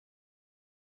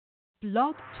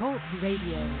Blog Talk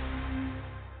Radio.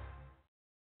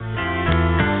 Oh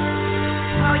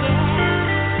yeah.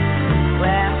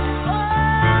 Well.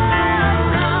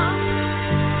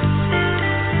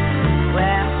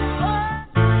 Well.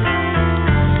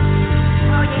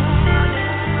 Oh yeah.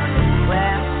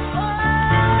 Well.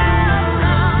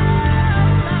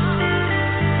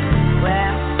 Well.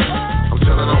 I'm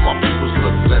telling all my peoples,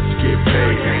 look, let's get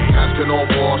paid. Asking all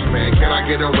boss, man, can I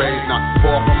get a raise? Not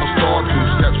far from a star, 2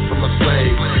 steps from a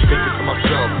slave. Thinking to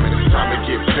myself, man, it's time to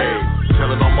get paid.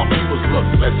 Telling all my peoples, look,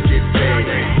 let's get paid.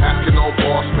 Asking all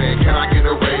boss, man, can I get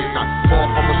a raise? Not far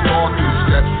from a star, 2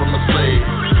 steps from a slave.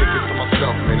 Thinking to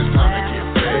myself, man, it's time to get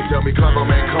paid. They tell me, clever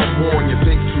man, come on, you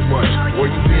think too much. Where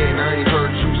you been? I ain't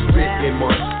heard you spit in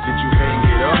months. Did you hang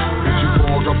it up? Did you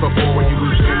fall off the ball when you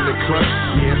was in the clutch?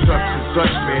 Yeah, such and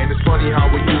such, man. It's funny how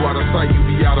when you out of sight, you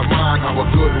be out of mind. How a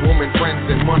good woman, friends,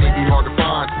 and money be hard to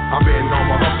find. I've been on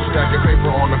my hustle, stacking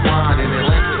paper on the grind in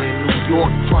Atlanta and New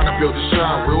York, trying to build a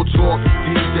shine. Real talk,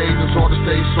 these days it's hard to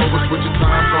stay sober, switching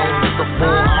time zones. It's a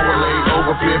 4-hour laid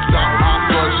over, flipped out, hot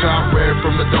bloodshot, red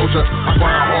from the doja. I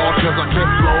grind hard cause I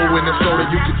can't flow in the soda,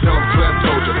 you can tell I'm Clem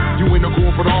told you. You in the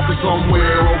corporate office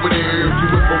somewhere over there, you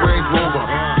whip a Range Rover.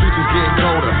 Future's getting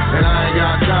colder, and I ain't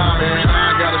got time, man,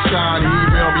 I ain't got a shine. He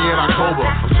emailed me in October.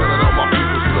 I'm telling all my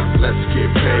people, look, let's get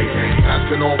paid.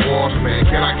 Asking all boss, man,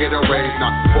 can I get a raise?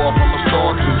 Not far from a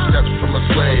star, 2 steps from a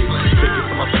slave. Thinking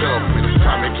to myself, man, it's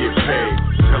time to get paid.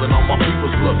 Telling all my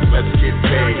peoples, look, let's get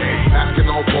paid. Asking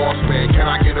all boss, man, can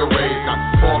I get a raise? Not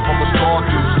far from a star,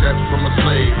 2 steps from a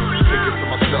slave. Thinking to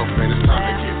myself, man, it's time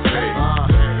to get paid.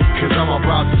 Cause I'm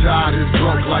about tired of this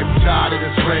broke life, tired of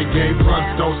this reggae.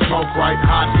 Blunts don't smoke right,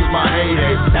 hot is my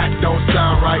heyday. That don't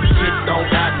sound right, shit don't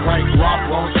act right, guap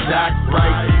won't stack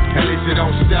right. At least it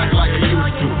don't stack like it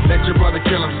used to. Let your brother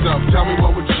kill himself, tell me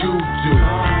what would you do?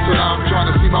 So now I'm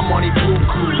trying to see my money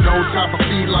buku. No time for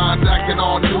felines acting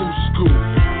all new school.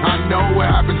 I know what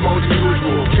happens most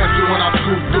usual. Catch you when I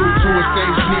scoop through to a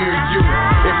stage near you.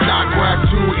 If not, grab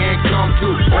 2 and come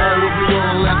through. All will be on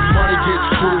unless money gets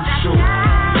crucial.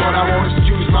 But I won't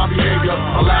excuse my behavior,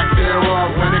 a lack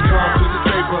thereof when it comes to the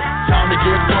paper. Time to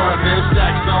get fun, then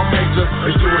stack some major.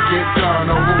 Let's do it, get done,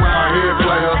 over around here,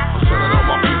 player. I'm telling all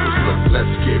my people, look,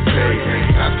 let's get paid.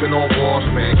 Asking all boss,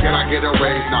 man, can I get a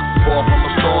raise? Not far from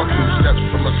a star, 2 steps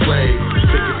from a slave.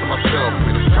 Thinking to myself,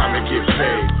 man, it's time to get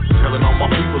paid. Telling all my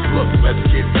people, look, let's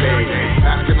get paid.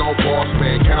 Asking all boss,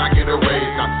 man, can I get a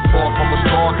raise? Not far from a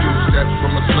star, 2 steps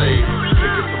from a slave.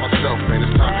 Thinking to myself, man,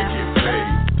 it's time to get paid.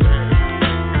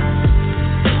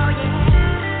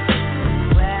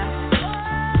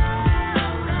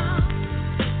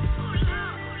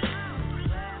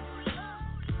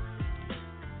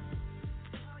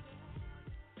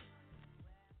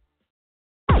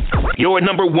 Your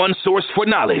number one source for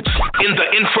knowledge in the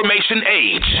information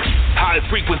age. High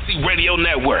Frequency Radio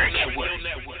Network.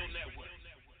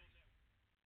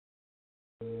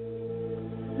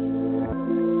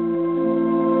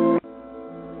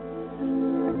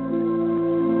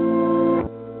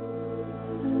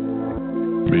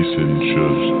 Mason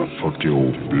just fuck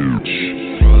your bitch.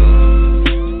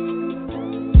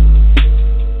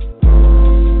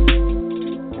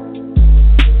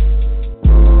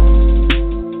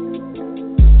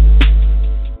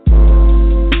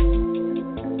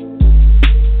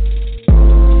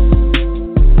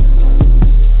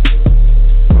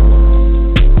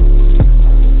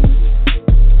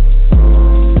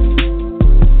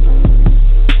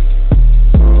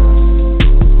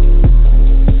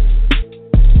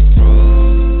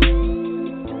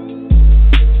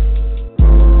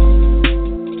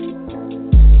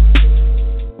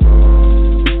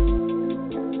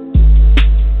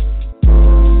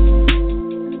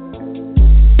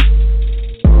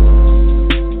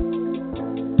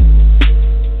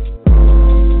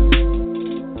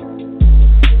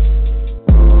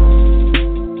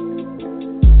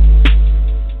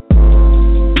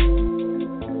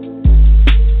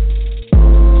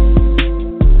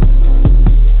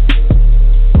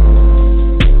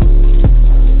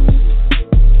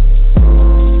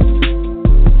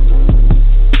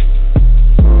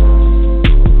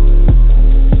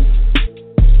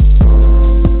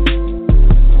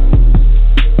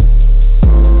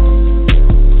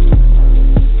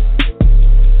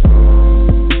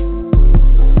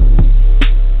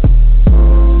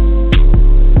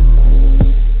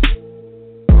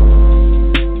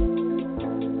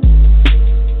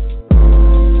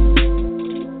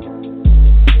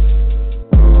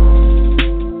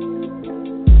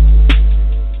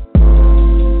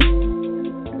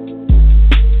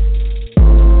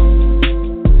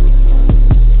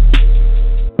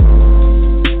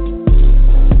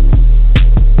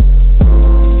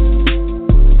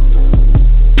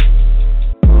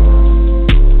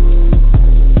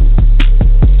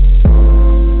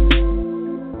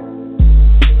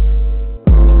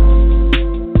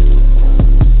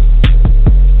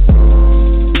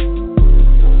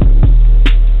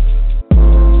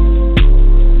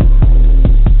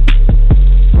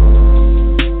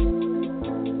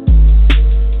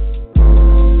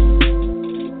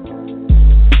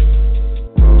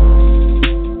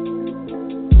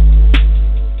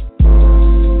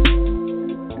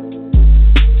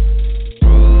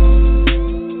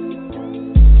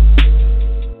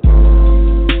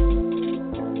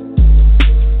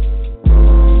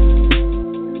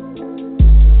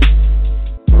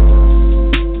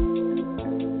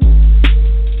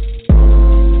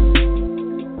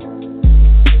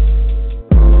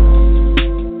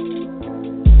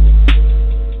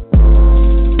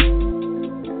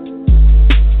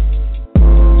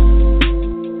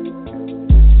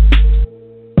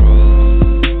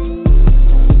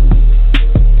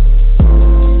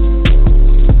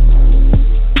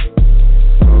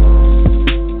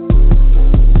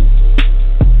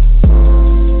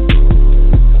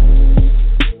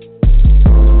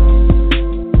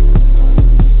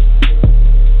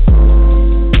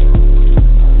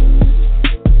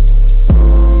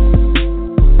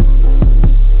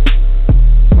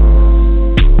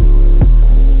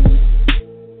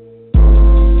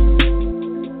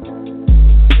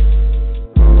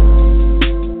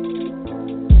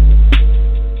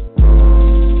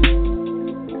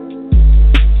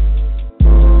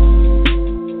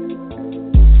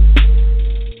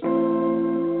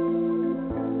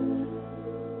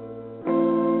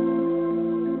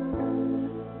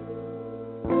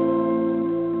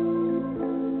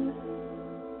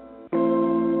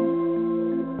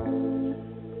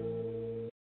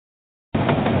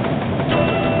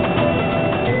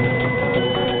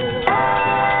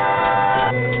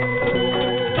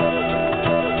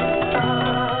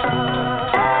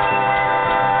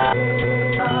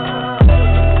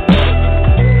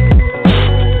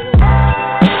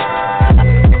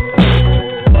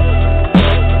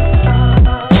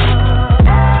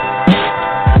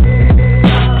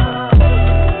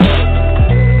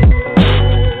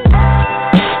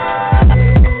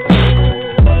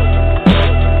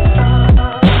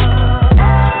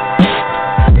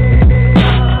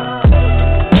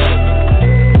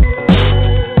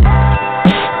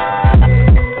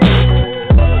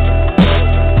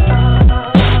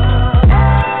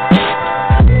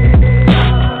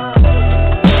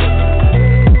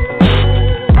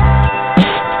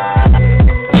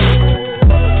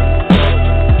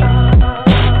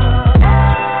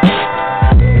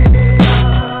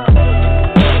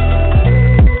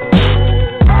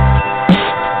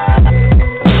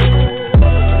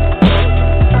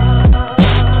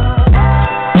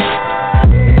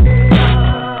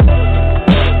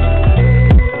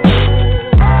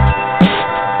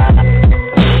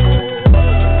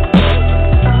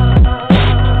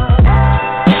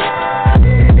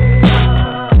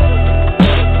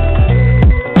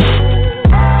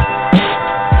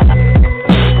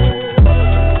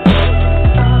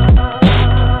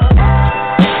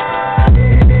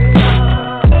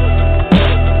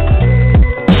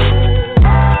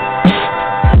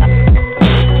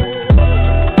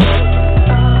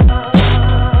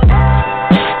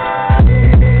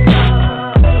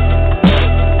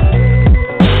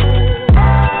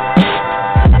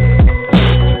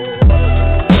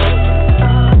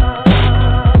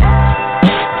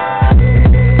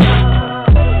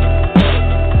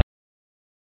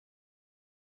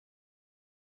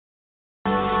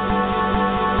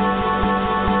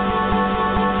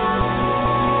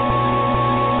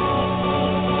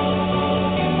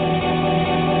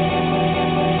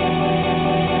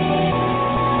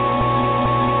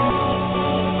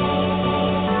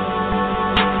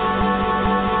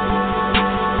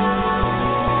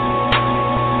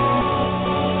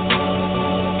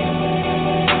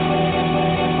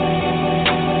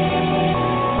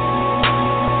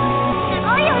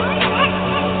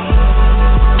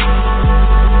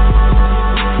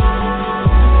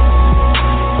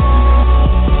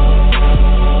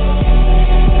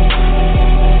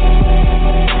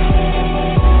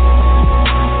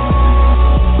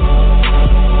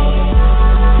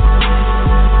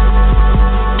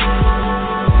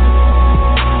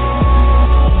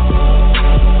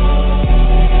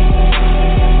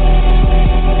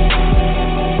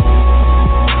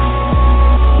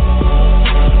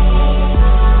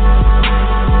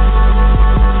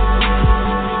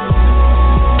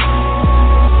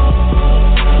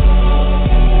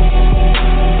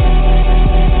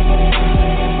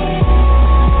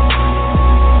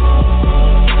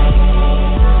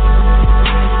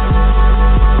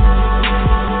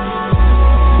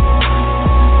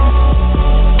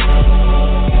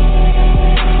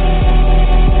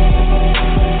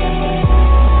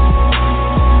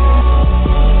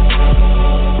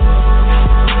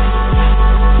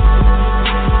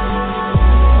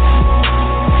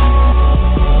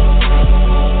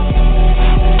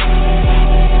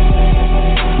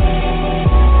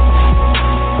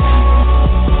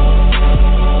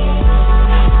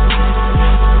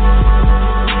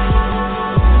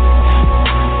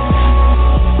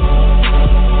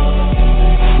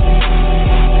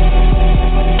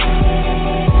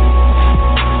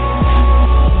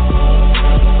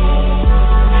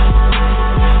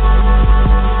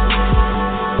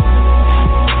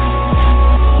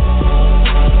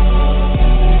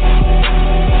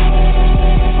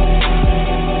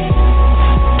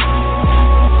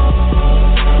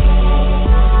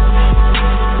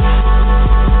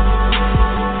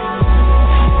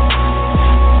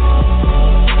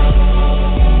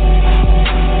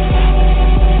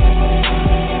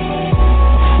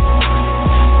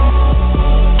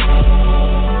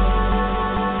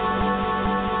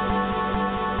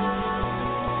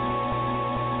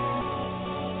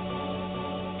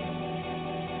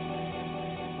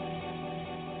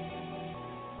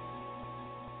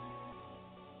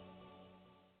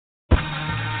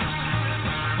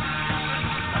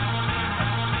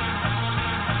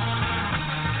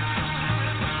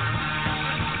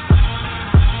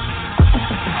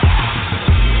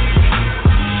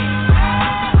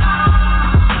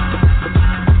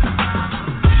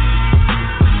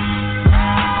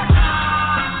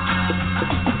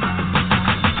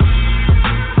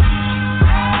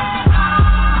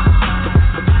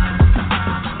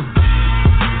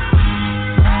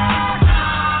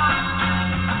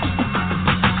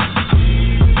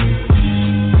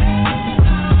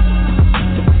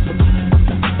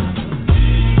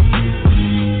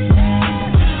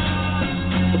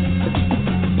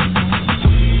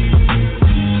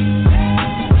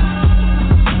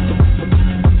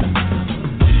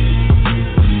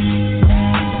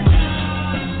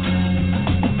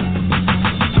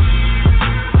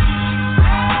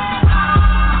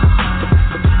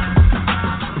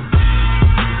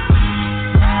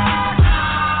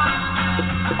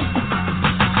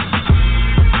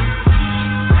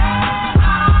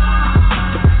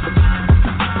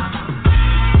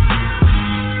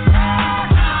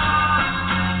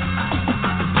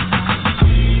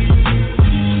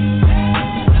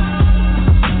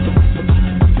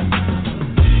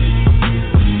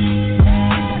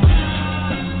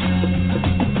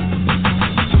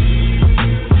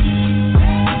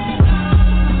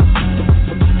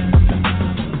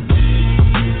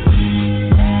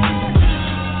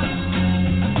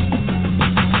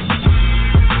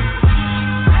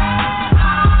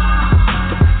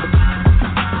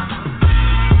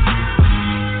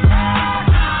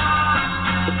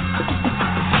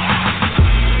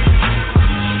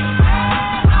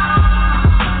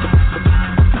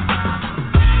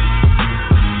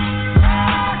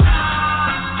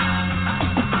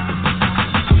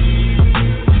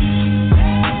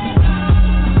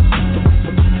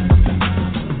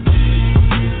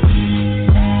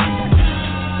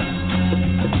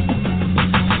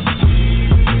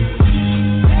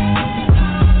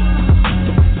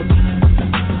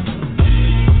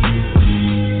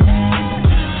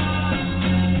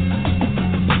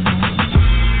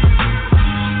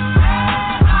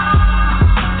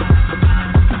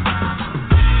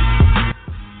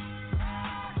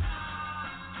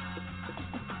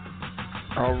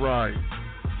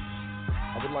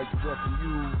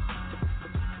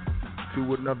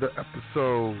 to another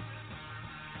episode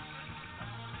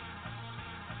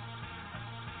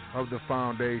of The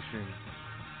Foundation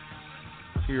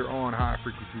here on High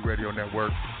Frequency Radio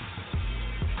Network.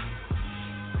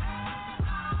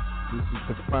 This is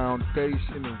The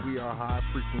Foundation and we are High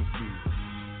Frequency.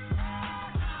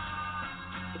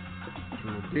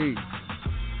 True indeed.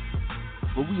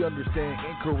 But we understand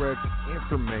incorrect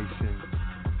information,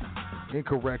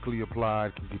 incorrectly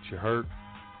applied, can get you hurt.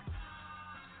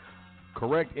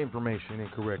 Correct information,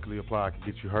 incorrectly applied, can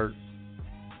get you hurt.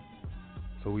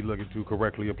 So we looking to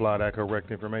correctly apply that correct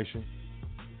information.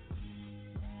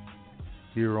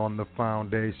 Here on The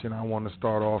Foundation, I want to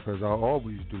start off as I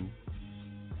always do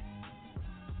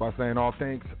by saying all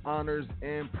thanks, honors,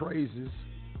 and praises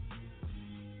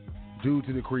due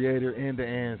to the Creator and the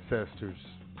ancestors.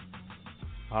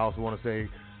 I also want to say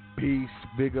peace,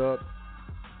 big up,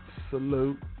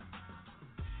 salute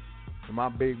to my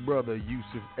big brother,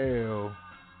 Yusuf L.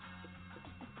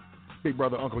 Big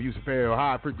brother, Uncle Yusuf L.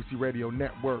 High Frequency Radio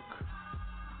Network.com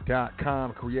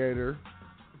creator,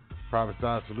 Private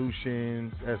Side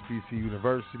Solutions, SPC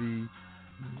University.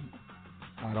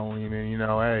 I don't even,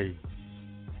 hey,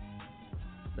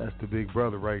 that's the big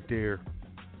brother right there.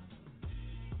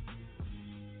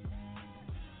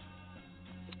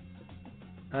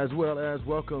 As well as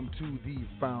welcome to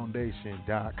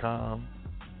thefoundation.com.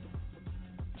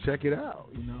 Check it out,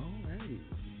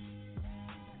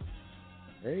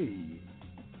 hey.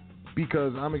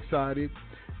 Because I'm excited.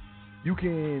 You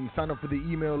can sign up for the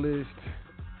email list.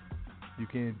 You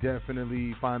can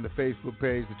definitely find the Facebook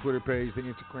page, the Twitter page, the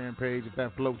Instagram page if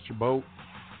that floats your boat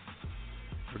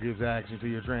or gives action to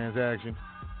your transaction.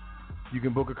 You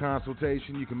can book a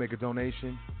consultation. You can make a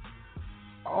donation.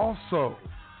 Also,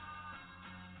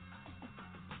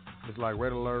 it's like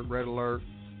red alert, red alert.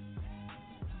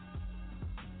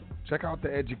 Check out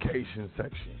the education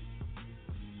section.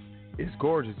 It's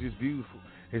gorgeous. It's beautiful.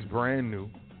 It's brand new.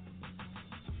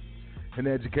 In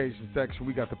the education section,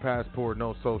 we got the Passport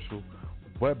No Social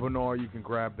webinar. You can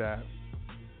grab that.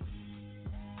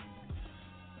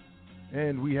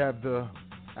 And we have the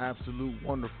absolute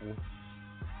wonderful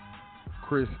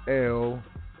Chris L.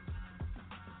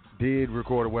 did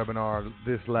record a webinar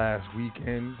this last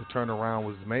weekend. The turnaround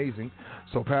was amazing.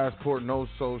 So Passport No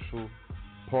Social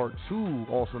Part 2,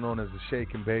 also known as the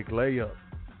Shake and Bake Layup.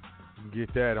 You can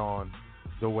get that on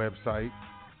the website.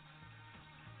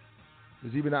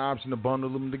 There's even an option to bundle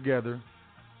them together.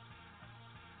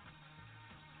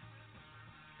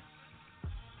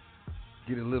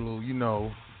 Get a little,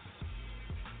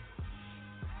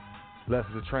 less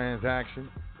of the transaction.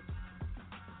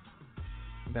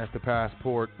 And that's the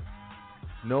Passport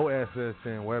No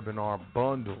SSN webinar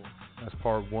bundle. That's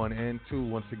part 1 and 2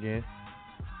 once again.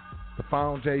 The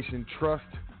Foundation Trust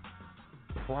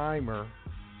Primer.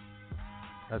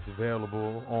 That's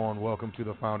available on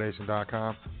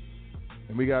welcometothefoundation.com.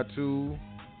 And we got 2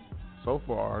 so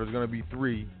far. There's going to be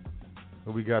 3.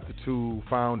 But we got the 2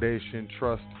 Foundation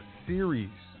Trust Series.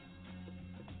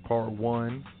 Part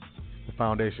 1. The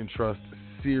Foundation Trust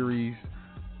Series.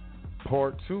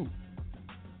 Part 2.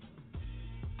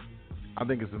 I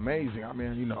think it's amazing. I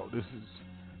mean,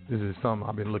 this is something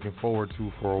I've been looking forward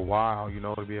to for a while,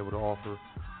 to be able to offer,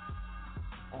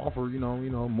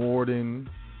 more than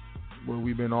what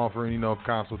we've been offering,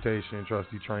 consultation,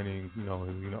 trustee training, you know what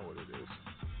it is.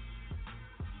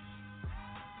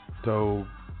 So,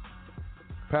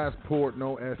 Passport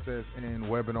No SSN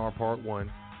webinar part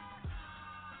 1,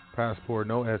 Passport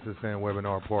No SSN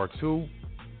webinar part 2.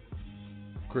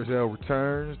 Chris L.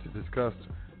 returns to discuss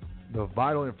the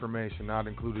vital information not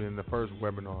included in the first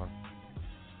webinar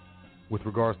with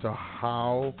regards to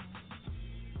how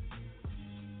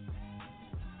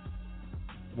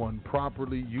one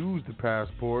properly used the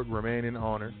passport, remain in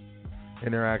honor,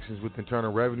 interactions with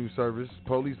Internal Revenue Service,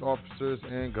 police officers,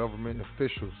 and government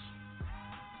officials.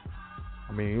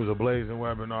 I mean, it was a blazing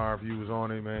webinar. If you was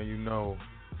on it, man,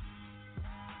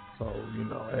 So,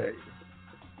 hey.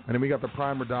 And then we got the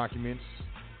primer documents,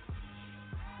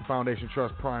 the Foundation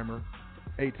Trust Primer,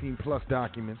 18-plus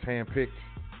documents handpicked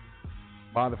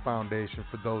by the Foundation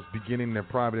for those beginning their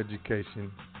private education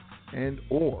and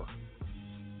or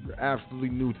you're absolutely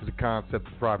new to the concept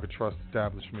of private trust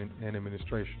establishment and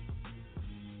administration.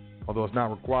 Although it's not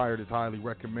required, it's highly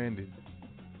recommended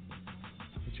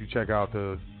that you check out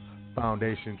the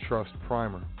Foundation Trust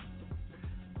Primer.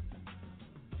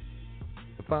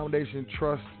 The Foundation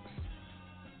Trust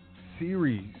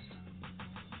Series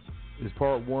is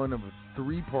part 1 of a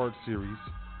 3-part series.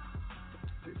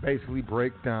 Basically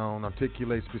break down,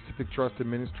 articulate specific trust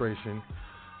administration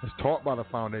as taught by the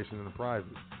Foundation in the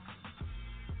private.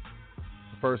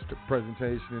 The first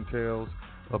presentation entails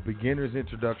a beginner's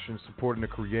introduction supporting the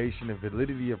creation and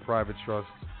validity of private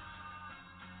trusts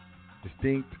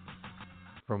distinct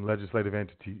from legislative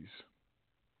entities.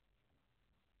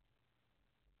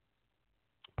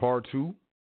 Part 2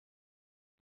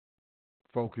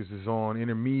 focuses on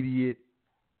intermediate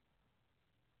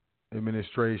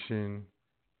administration,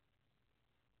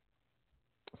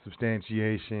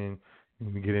 substantiation,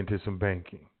 and we get into some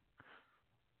banking.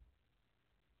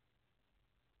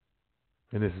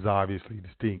 And this is obviously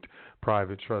distinct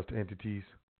private trust entities.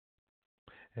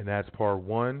 And that's part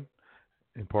 1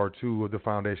 and part 2 of the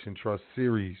Foundation Trust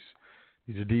series.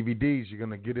 These are DVDs. You're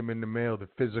going to get them in the mail, the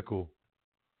physical.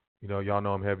 You know, y'all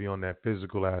know I'm heavy on that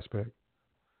physical aspect.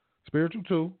 Spiritual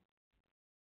too.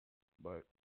 But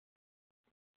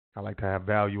I like to have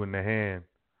value in the hand.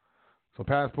 So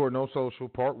Passport No Social,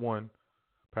 part 1.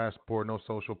 Passport No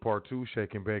Social, part 2,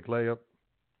 Shake and Bake Layup.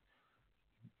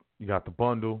 You got the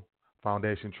bundle,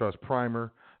 Foundation Trust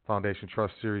Primer, Foundation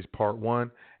Trust Series Part 1,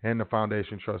 and the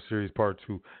Foundation Trust Series Part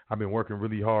 2. I've been working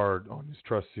really hard on this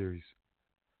trust series.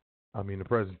 I mean, the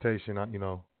presentation, I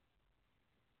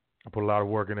put a lot of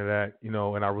work into that,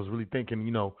 and I was really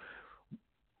thinking,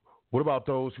 what about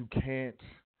those who can't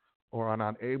or are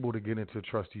not able to get into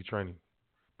trustee training?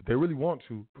 But they really want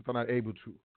to, but they're not able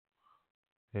to.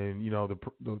 And,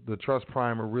 the trust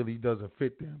primer really doesn't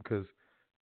fit them because,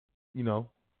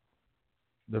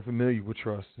 they're familiar with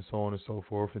trust and so on and so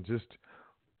forth. And just,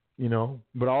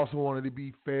 but I also wanted to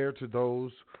be fair to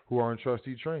those who are in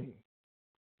trustee training.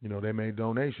 They made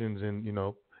donations and,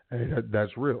 hey,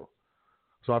 that's real.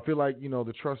 So I feel like,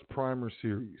 the Trust Primer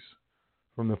series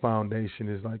from the foundation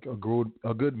is like a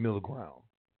good middle ground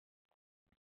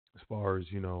as far as,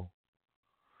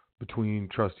 between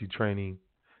trustee training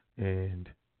and,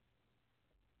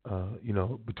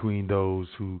 between those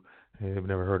who have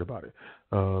never heard about it.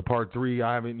 Part 3,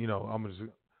 I haven't, I'm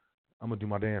gonna do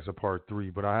my dance at part 3,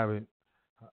 but I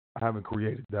haven't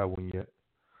created that one yet.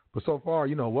 But so far,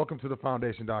 welcome to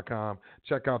thefoundation.com.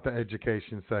 Check out the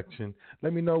education section.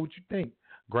 Let me know what you think.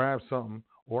 Grab something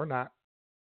or not.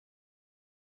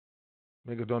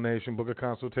 Make a donation, book a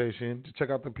consultation.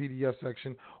 Check out the PDF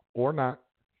section or not.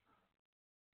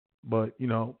 But,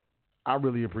 I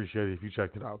really appreciate it if you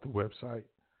checked it out, the website.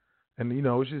 And,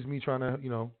 it's just me trying to,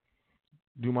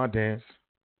 do my dance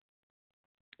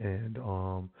and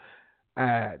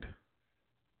add,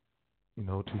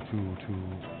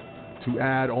 to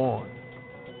add on.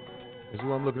 This is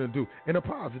what I'm looking to do in a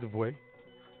positive way,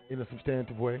 in a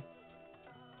substantive way.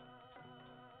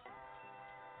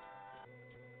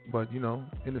 But, in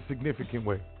a significant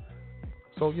way.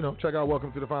 So, check out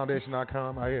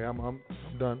welcometothefoundation.com. I'm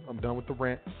done. I'm done with the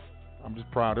rant. I'm just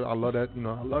proud of it. I love that,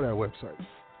 I love that website.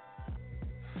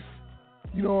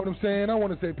 You know what I'm saying? I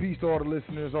want to say peace to all the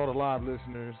listeners, all the live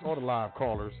listeners, all the live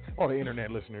callers, all the internet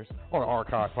listeners, all the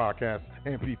archive podcasts,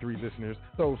 MP3 listeners,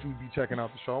 those who be checking out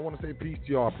the show. I want to say peace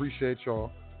to y'all. I appreciate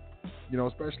y'all.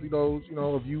 Especially those,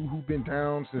 of you who've been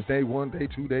down since day 1, day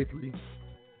 2, day 3.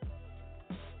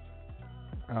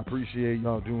 I appreciate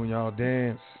y'all doing y'all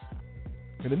dance.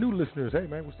 And the new listeners, hey,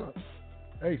 man, what's up?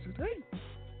 Hey, sis, hey.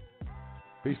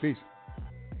 Peace, peace.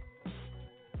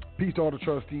 Peace to all the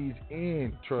trustees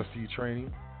in trustee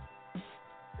training.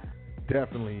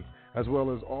 Definitely. As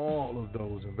well as all of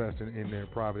those investing in their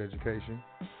private education.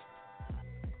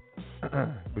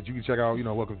 But you can check out,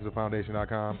 welcome to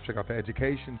thefoundation.com. Check out the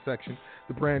education section,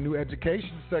 the brand new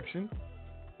education section.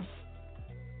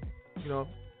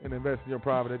 And invest in your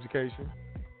private education.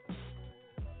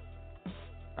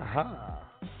 Aha.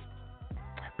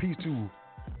 Peace to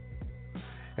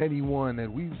anyone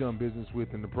that we've done business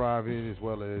with in the private, as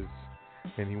well as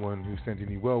anyone who sent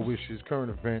any well wishes, current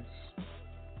events,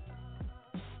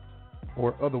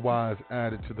 or otherwise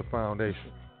added to the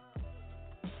foundation.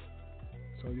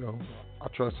 So, I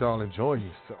trust y'all enjoying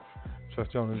yourself.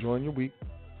 Trust y'all enjoying your week.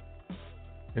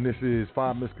 And this is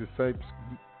 5 misconceptions.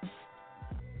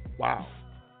 Wow.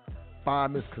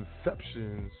 5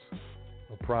 misconceptions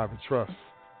of private trust.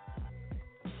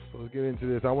 So let's get into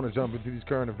this. I want to jump into these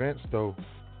current events, though.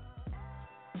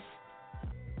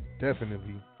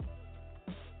 Definitely.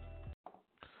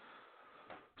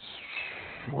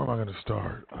 Where am I going to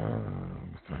start?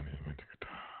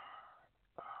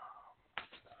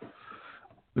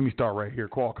 Let me start right here.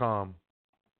 Qualcomm.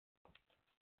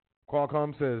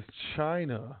 Qualcomm says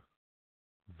China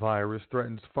virus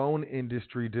threatens phone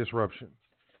industry disruption.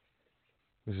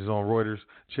 This is on Reuters.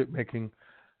 Chip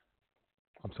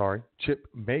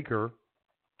maker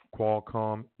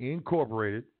Qualcomm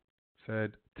Incorporated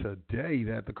said today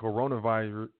that the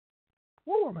coronavirus.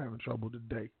 I'm having trouble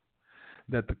today.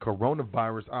 that the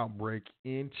coronavirus outbreak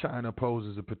in China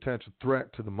poses a potential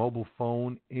threat to the mobile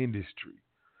phone industry,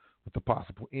 with a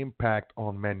possible impact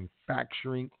on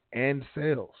manufacturing and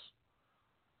sales.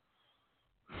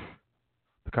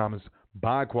 The comments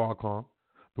by Qualcomm,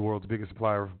 the world's biggest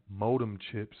supplier of modem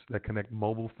chips that connect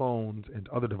mobile phones and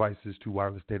other devices to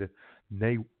wireless data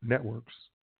networks,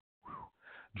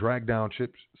 dragged down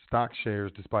chips stock shares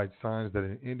despite signs that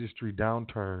an industry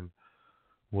downturn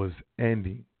was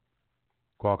ending.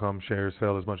 Qualcomm shares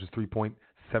fell as much as 3.75%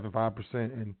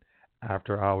 in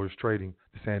after-hours trading.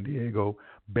 The San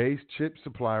Diego-based chip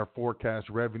supplier forecast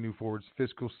revenue for its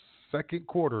fiscal second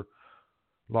quarter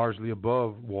largely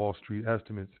above Wall Street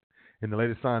estimates, in the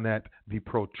latest sign that the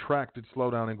protracted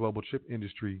slowdown in global chip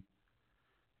industry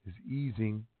is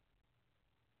easing.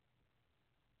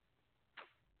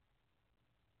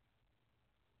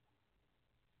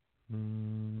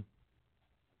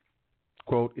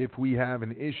 Quote, if we have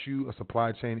an issue, a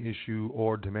supply chain issue,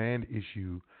 or demand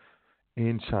issue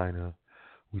in China,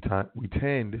 we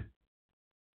tend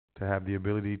to have the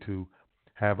ability to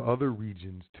have other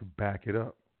regions to back it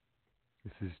up.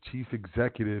 This is Chief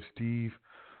Executive Steve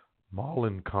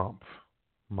Mollenkopf.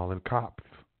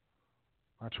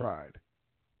 I tried.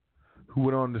 Who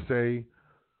went on to say,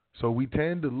 so we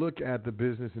tend to look at the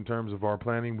business in terms of our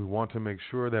planning. We want to make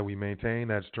sure that we maintain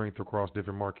that strength across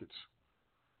different markets.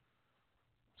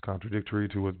 It's contradictory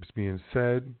to what's being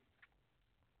said.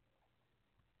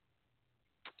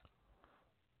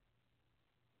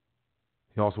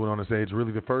 He also went on to say it's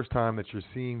really the first time that you're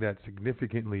seeing that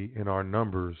significantly in our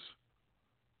numbers.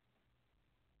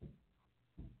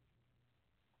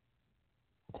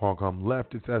 Qualcomm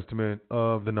left its estimate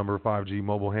of the number of 5G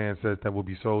mobile handsets that will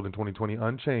be sold in 2020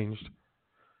 unchanged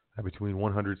at between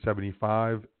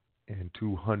 175 and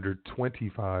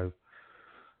 225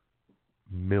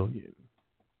 million.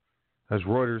 As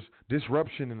Reuters,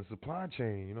 disruption in the supply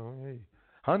chain,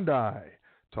 Hyundai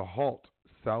to halt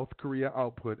South Korea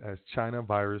output as China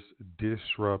virus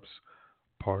disrupts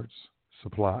parts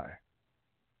supply.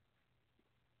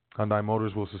 Hyundai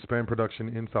Motors will suspend production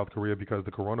in South Korea because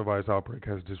the coronavirus outbreak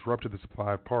has disrupted the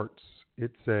supply of parts,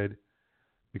 it said,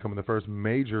 becoming the first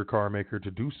major car maker to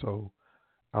do so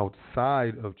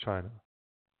outside of China.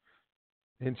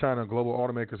 In China, global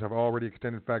automakers have already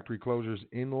extended factory closures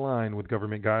in line with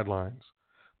government guidelines.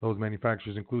 Those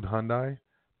manufacturers include Hyundai,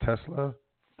 Tesla,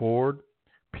 Ford,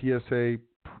 PSA,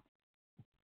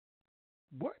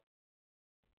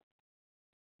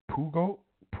 Pugo?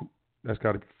 That's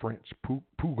got to be French.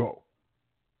 Pugo.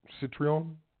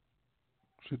 Citroën,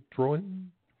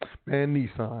 and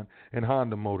Nissan, and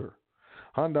Honda Motor.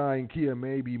 Hyundai and Kia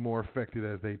may be more affected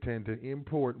as they tend to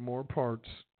import more parts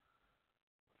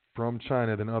from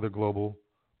China than other global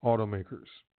automakers.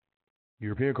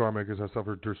 European car makers have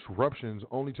suffered disruptions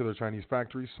only to their Chinese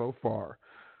factories so far,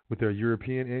 with their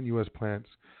European and U.S. plants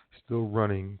still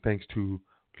running thanks to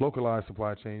localized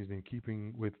supply chains and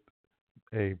keeping with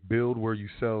a build where you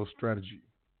sell strategy.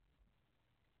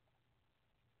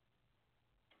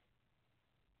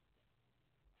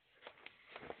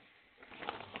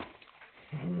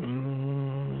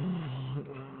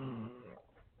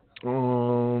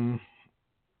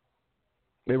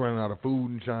 They running out of food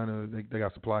in China. They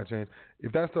got supply chains.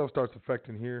 If that stuff starts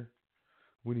affecting here,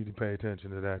 we need to pay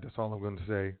attention to that. That's all I'm going to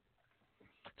say.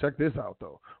 Check this out,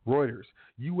 though. Reuters,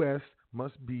 U.S.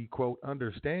 must be, quote,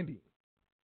 understanding,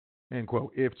 end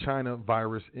quote, if China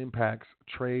virus impacts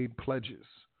trade pledges,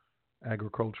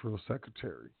 Agricultural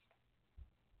Secretary.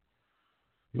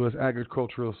 U.S.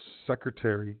 Agricultural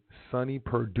Secretary Sonny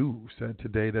Perdue said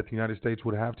today that the United States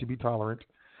would have to be tolerant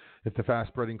if the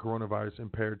fast-spreading coronavirus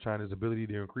impaired China's ability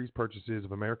to increase purchases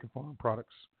of American farm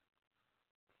products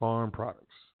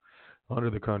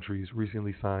under the country's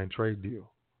recently signed trade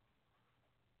deal.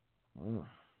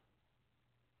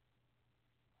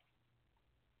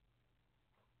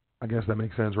 I guess that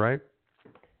makes sense, right?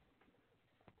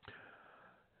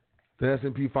 The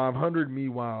S&P 500,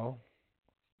 meanwhile,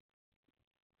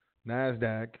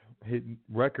 NASDAQ hit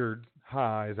record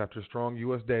highs after strong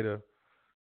U.S. data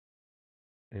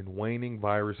and waning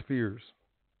virus fears.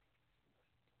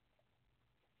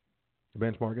 The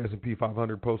benchmark S&P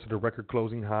 500 posted a record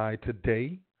closing high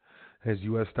today as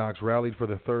U.S. stocks rallied for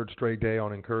the third straight day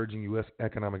on encouraging U.S.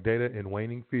 economic data and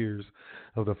waning fears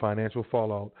of the financial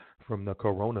fallout from the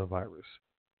coronavirus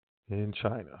in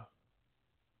China.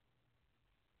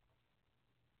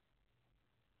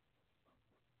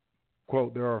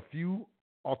 Quote, there are few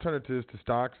alternatives to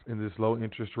stocks in this low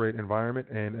interest rate environment,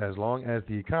 and as long as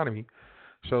the economy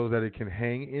shows that it can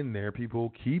hang in there,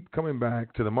 people keep coming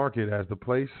back to the market as the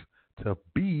place to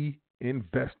be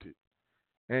invested.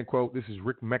 End quote. This is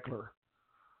Rick Meckler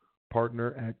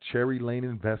partner at Cherry Lane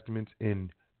Investments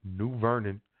in New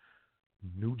Vernon,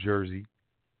 New Jersey,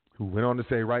 who went on to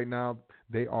say right now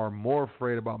they are more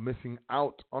afraid about missing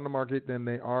out on the market than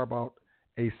they are about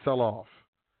a sell-off,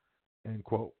 end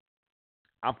quote.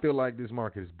 I feel like this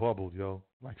market is bubbled, yo.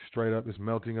 Like straight up, it's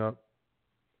melting up,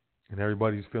 and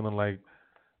everybody's feeling like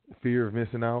fear of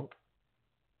missing out.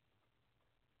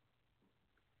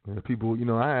 And people,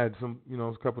 I had some,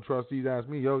 a couple trustees ask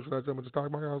me, yo, should I jump into the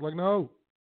stock market? I was like, no.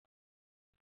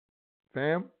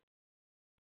 Fam,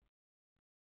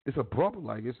 it's a bubble.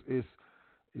 Like it's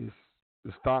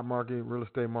the stock market, real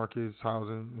estate markets,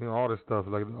 housing, all this stuff.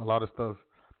 Like a lot of stuff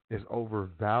is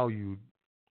overvalued.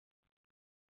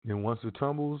 And once it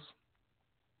tumbles,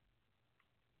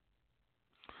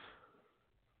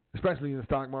 especially in the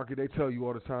stock market, they tell you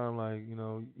all the time, like,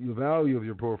 the value of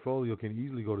your portfolio can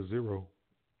easily go to zero.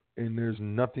 And there's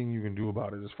nothing you can do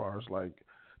about it as far as, like,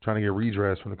 trying to get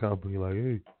redress from the company. Like,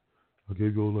 hey, I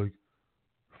gave you, like,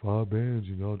 5 bands,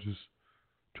 and y'all just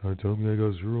trying to tell me I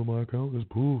got zero in my account? That's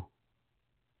bull.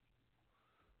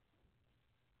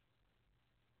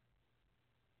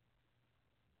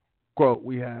 Quote,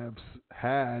 we have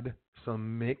had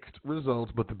some mixed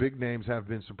results, but the big names have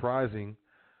been surprising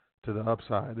to the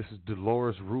upside. This is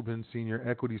Dolores Rubin, senior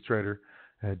equities trader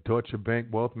at Deutsche Bank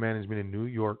Wealth Management in New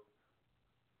York.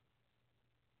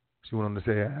 She went on to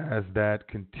say, as that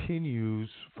continues,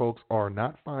 folks are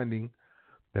not finding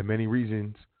that many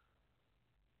reasons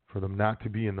for them not to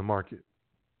be in the market.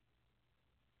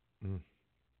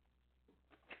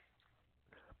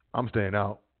 I'm staying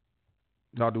out.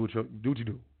 Y'all do what you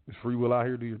do. It's free will out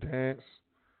here. Do your dance.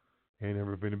 Ain't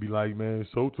never finna be like, man,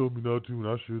 so told me not to, and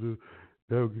I should have.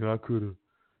 I could have.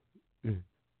 Yeah.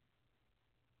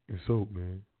 It's so,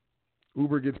 man.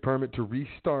 Uber gets permit to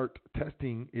restart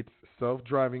testing its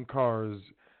self-driving cars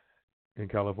in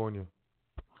California.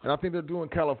 And I think they're doing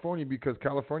California because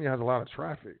California has a lot of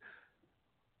traffic.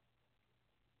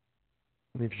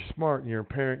 And if you're smart and you're a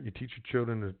parent, you teach your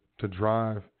children to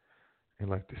drive in,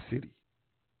 like, the city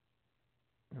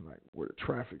and, like, where the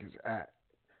traffic is at.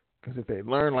 Because if they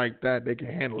learn like that, they can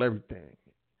handle everything.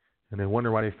 And they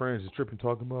wonder why their friends is tripping,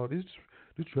 talking about,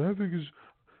 the traffic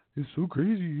is so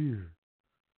crazy here.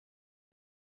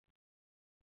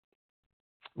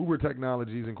 Uber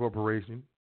Technologies Incorporated,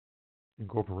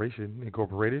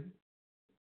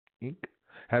 Inc.,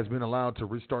 has been allowed to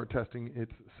restart testing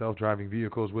its self-driving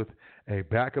vehicles with a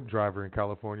backup driver in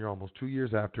California almost 2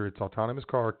 years after its autonomous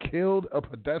car killed a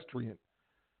pedestrian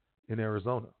in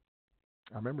Arizona.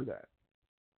 I remember that.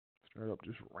 Straight up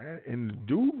just ran, and the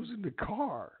dude was in the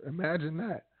car. Imagine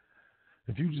that.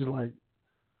 If you just like,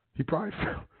 he probably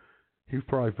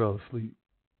fell asleep.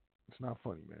 It's not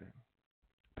funny, man.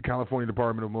 The California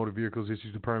Department of Motor Vehicles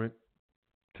issues a permit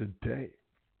today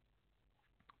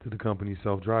to the company's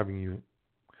self-driving unit.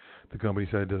 The company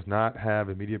said it does not have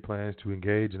immediate plans to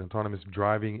engage in autonomous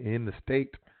driving in the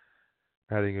state,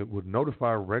 adding it would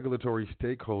notify regulatory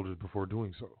stakeholders before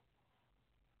doing so.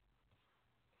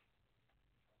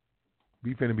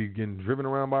 We finna be getting driven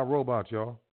around by robots,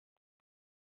 y'all.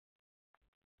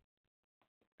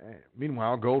 And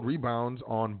meanwhile, gold rebounds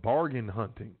on bargain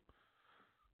hunting.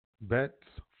 Bets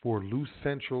for loose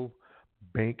central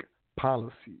bank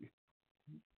policy.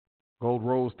 Gold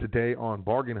rose today on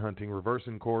bargain hunting,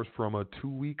 reversing course from a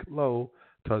 2-week low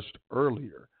touched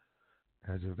earlier,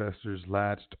 as investors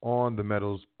latched on the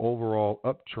metal's overall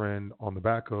uptrend on the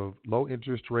back of low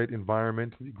interest rate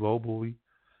environmentally, globally,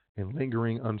 and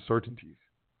lingering uncertainties.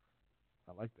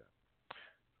 I like that.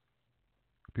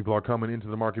 People are coming into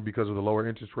the market because of the lower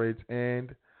interest rates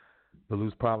and the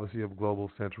loose policy of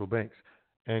global central banks.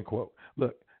 End quote.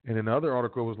 Look, and in the other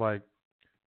article was like,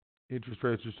 interest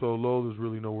rates are so low, there's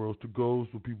really nowhere else to go,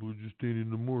 so people are just staying in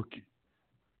the market.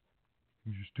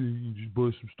 You just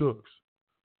buy some stocks.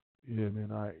 Yeah,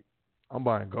 man, I'm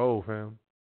buying gold, fam.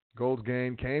 Gold's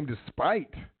gain came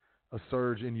despite a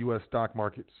surge in U.S. stock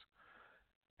markets,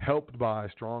 helped by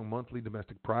strong monthly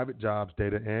domestic private jobs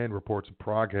data and reports of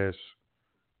progress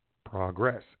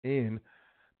in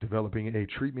developing a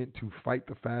treatment to fight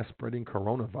the fast-spreading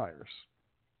coronavirus,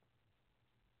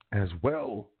 as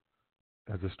well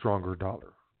as a stronger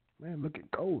dollar. Man, look at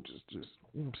gold. Just you know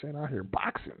what I'm saying? Out here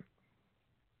boxing.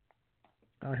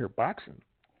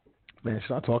 Man,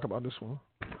 should I talk about this one?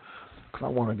 Because I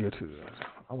want to get to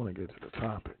the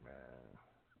topic, man.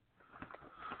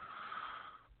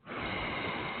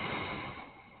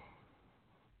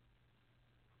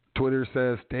 Twitter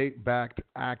says state-backed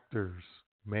actors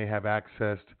may have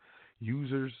accessed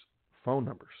users' phone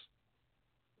numbers.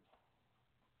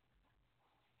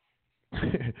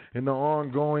 In the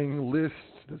ongoing list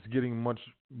that's getting much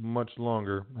much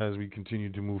longer as we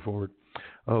continue to move forward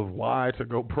of why to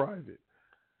go private.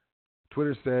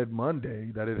 Twitter said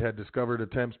Monday that it had discovered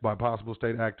attempts by possible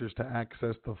state actors to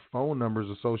access the phone numbers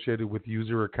associated with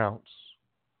user accounts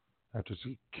after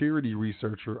security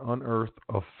researcher unearthed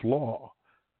a flaw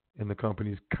in the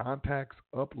company's contacts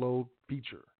upload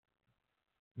feature.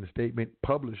 In a statement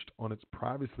published on its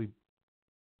privacy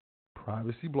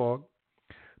blog,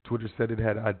 Twitter said it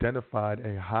had identified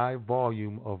a high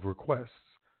volume of requests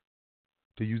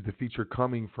to use the feature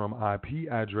coming from IP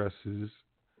addresses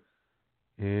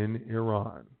in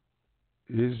Iran,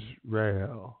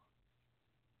 Israel,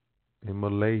 and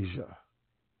Malaysia.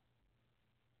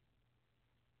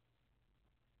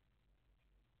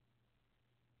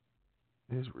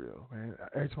 Israel, man.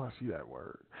 Every time I see that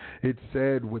word, it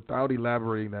said without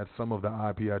elaborating that some of the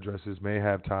IP addresses may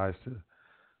have ties to,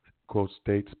 quote,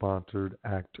 state-sponsored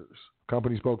actors.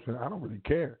 Company spokesman, I don't really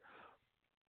care.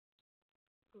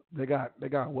 They got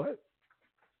what?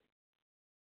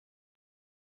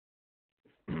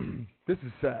 This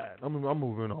is sad. I'm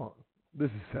moving on.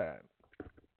 This is sad.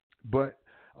 But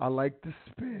I like the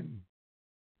spin.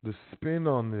 The spin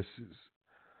on this is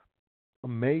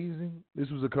amazing. This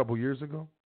was a couple years ago.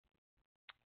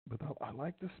 But I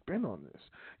like the spin on this.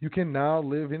 You can now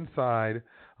live inside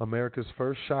America's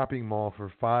first shopping mall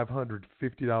for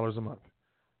 $550 a month.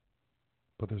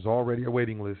 But there's already a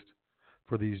waiting list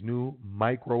for these new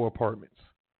micro apartments.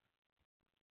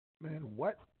 Man,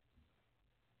 what?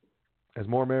 As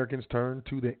more Americans turn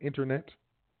to the internet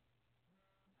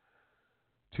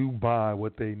to buy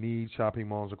what they need, shopping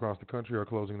malls across the country are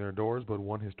closing their doors, but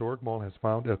one historic mall has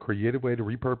found a creative way to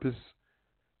repurpose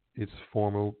its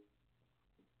former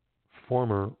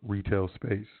retail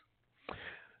space.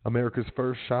 America's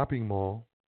first shopping mall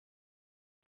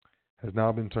has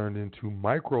now been turned into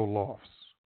micro lofts,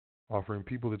 offering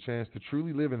people the chance to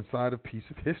truly live inside a piece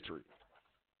of history.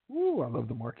 Ooh, I love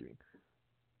the marketing.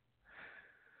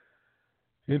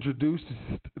 Introduced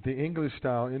the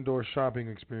English-style indoor shopping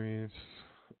experience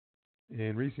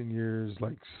in recent years,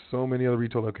 like so many other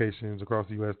retail locations across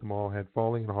the U.S., the mall had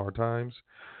fallen in hard times.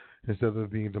 Instead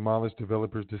of being demolished,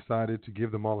 developers decided to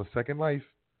give the mall a second life.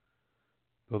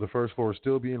 Though the first floor is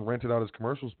still being rented out as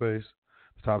commercial space,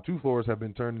 the top two floors have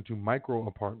been turned into micro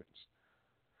apartments.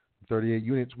 38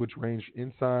 units, which range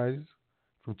in size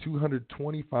from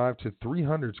 225 to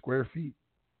 300 square feet,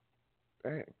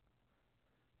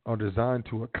 are designed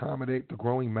to accommodate the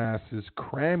growing masses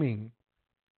cramming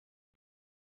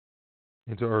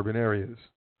into urban areas.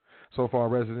 So far,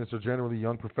 residents are generally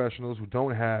young professionals who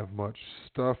don't have much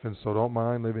stuff and so don't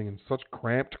mind living in such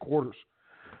cramped quarters.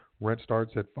 Rent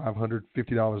starts at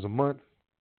 $550 a month,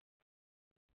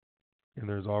 and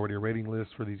there's already a waiting list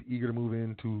for these eager to move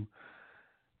into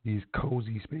these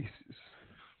cozy spaces.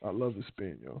 I love the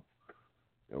spin, yo.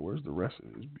 Yo, where's the rest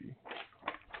of this be?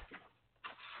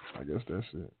 I guess that's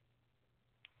it.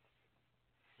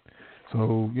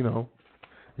 So,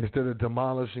 instead of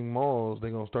demolishing malls, they're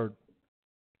going to start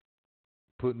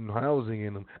putting housing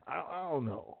in them. I don't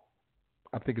know.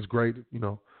 I think it's great. We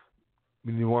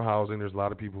need more housing. There's a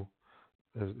lot of people,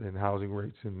 and housing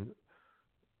rates and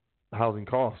housing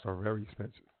costs are very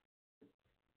expensive.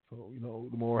 So,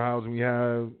 the more housing we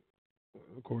have,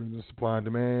 according to supply and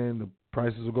demand, the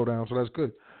prices will go down. So that's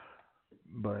good.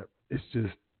 But it's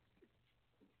just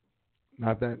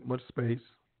not that much space.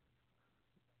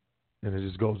 And it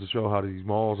just goes to show how these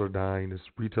malls are dying, this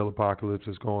retail apocalypse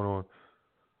is going on.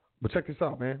 But check this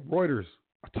out, man. Reuters,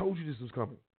 I told you this was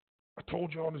coming. I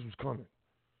told y'all this was coming.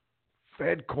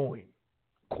 Fedcoin, ?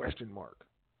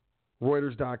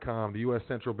 Reuters.com, the U.S.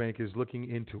 Central Bank is looking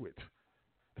into it.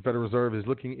 The Federal Reserve is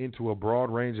looking into a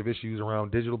broad range of issues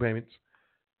around digital payments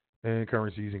and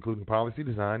currencies, including policy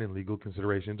design and legal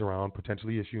considerations around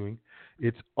potentially issuing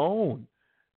its own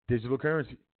digital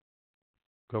currency.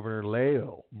 Governor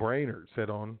Lael Brainerd said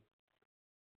on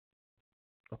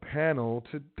a panel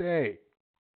today.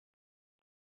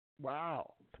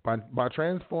 Wow. By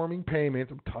transforming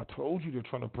payments, I told you they're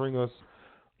trying to bring us.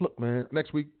 Look, man,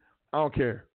 next week, I don't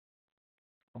care.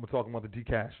 I'm going to talk about the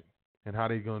decashing and how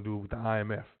they're going to do it with the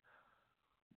IMF.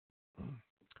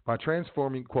 By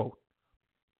transforming, quote,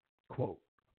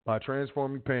 by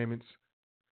transforming payments,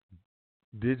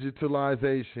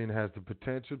 digitalization has the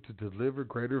potential to deliver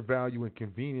greater value and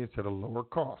convenience at a lower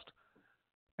cost.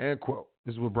 End quote.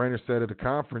 This is what Brainerd said at a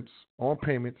conference on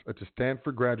payments at the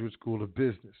Stanford Graduate School of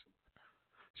Business.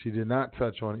 She did not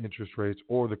touch on interest rates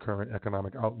or the current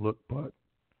economic outlook, but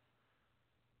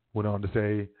went on to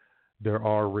say there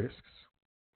are risks.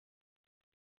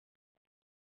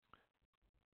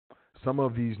 Some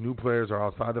of these new players are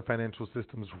outside the financial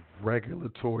system's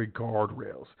regulatory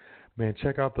guardrails, Man,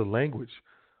 check out the language.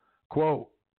 Quote,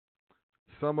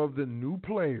 some of the new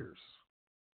players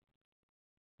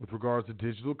with regards to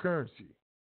digital currency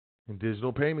and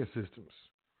digital payment systems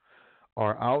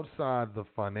are outside the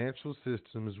financial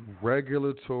system's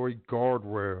regulatory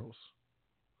guardrails,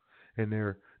 and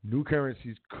their new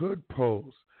currencies could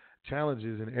pose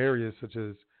challenges in areas such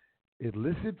as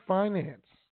illicit finance,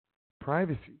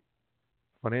 privacy,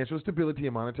 financial stability,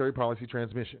 and monetary policy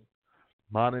transmission.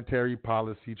 Monetary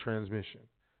policy transmission.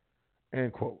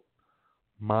 End quote.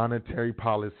 Monetary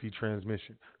policy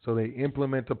transmission. So they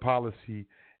implement a policy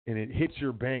and it hits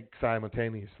your bank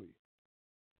simultaneously.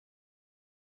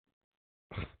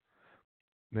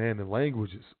 Man, the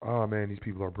languages. Oh, man, these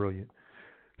people are brilliant.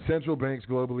 Central banks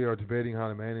globally are debating how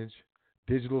to manage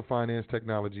digital finance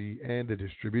technology and the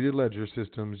distributed ledger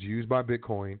systems used by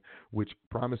Bitcoin, which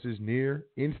promises near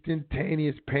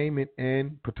instantaneous payment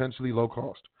and potentially low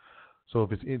cost. So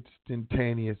if it's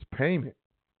instantaneous payment,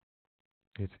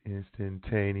 it's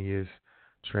instantaneous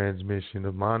transmission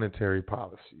of monetary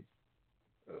policy.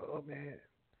 Oh, man.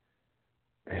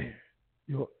 Man,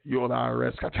 you're an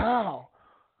IRS cartel.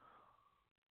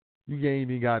 You ain't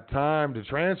even got time to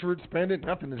transfer it, spend it,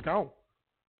 nothing. It's gone.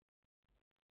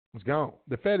 It's gone.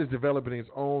 The Fed is developing its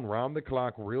own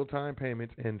round-the-clock real-time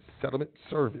payments and settlement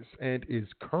service and is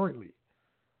currently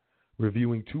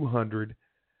reviewing 200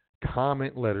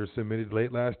 comment letters submitted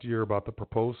late last year about the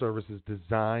proposed service's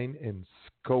design and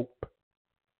scope.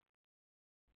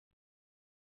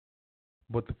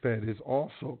 But the Fed is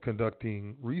also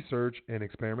conducting research and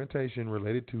experimentation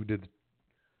related to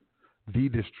the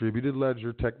distributed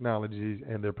ledger technologies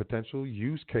and their potential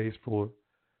use case for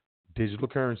digital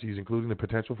currencies, including the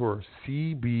potential for a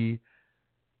CBDC,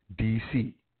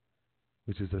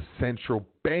 which is a central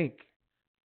bank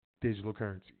digital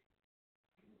currency.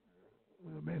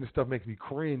 Man, this stuff makes me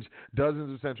cringe.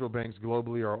 Dozens of central banks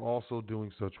globally are also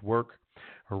doing such work.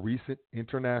 A recent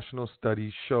international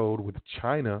study showed with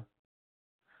China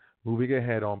moving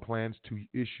ahead on plans to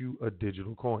issue a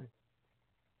digital coin.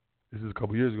 This is a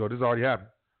couple years ago. This has already happened.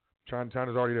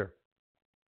 China's already there.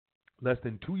 Less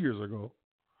than 2 years ago,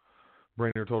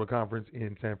 Brainerd told a conference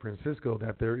in San Francisco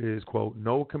that there is, quote,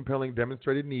 no compelling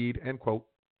demonstrated need, end quote,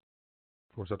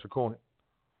 for such a coin.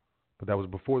 But that was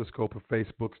before the scope of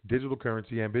Facebook's digital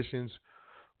currency ambitions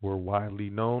were widely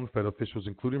known. Fed officials,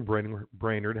 including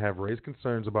Brainerd, have raised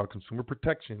concerns about consumer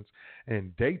protections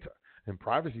and data and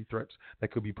privacy threats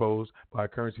that could be posed by a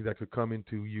currency that could come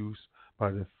into use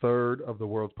by the third of the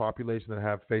world's population that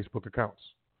have Facebook accounts.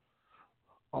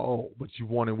 Oh, but you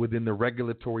want it within the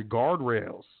regulatory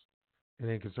guardrails and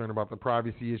ain't concerned about the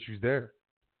privacy issues there.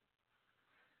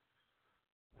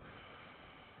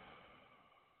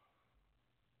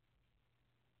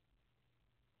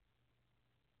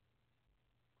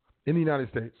 In the United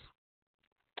States,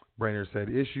 Brainerd said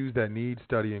issues that need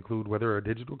study include whether a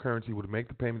digital currency would make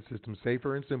the payment system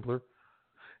safer and simpler,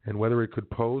 and whether it could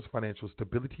pose financial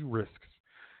stability risks,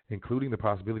 including the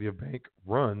possibility of bank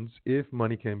runs if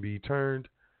money can be turned,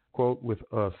 quote, with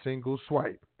a single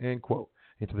swipe, end quote,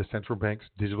 into the central bank's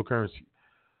digital currency.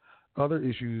 Other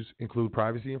issues include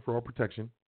privacy and fraud protection,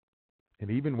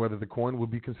 and even whether the coin would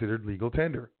be considered legal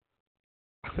tender.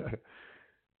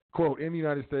 Quote, in the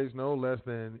United States, no less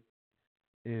than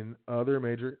in other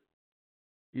major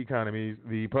economies,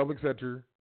 the public sector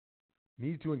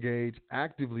needs to engage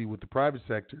actively with the private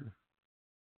sector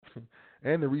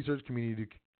and the research community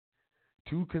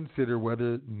to consider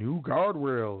whether new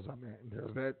guardrails,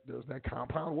 there's that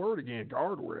compound word again,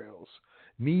 guardrails,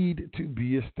 need to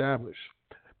be established.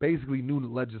 Basically, new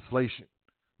legislation,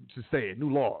 to say it,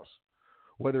 new laws,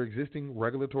 whether existing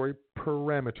regulatory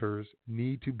parameters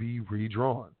need to be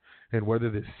redrawn, and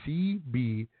whether the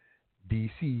CBDC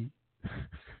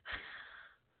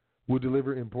will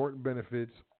deliver important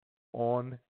benefits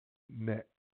on net.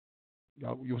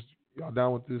 Y'all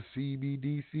down with this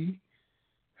CBDC,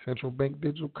 central bank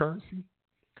digital currency?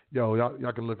 Yo,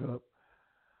 y'all can look up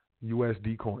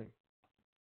USD coin.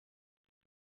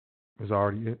 It's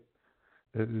already it.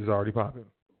 It is already popping.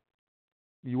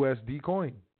 USD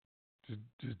coin.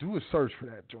 Just do a search for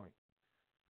that joint.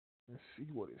 Let's see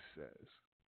what it says.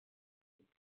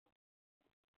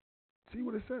 See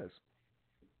what it says.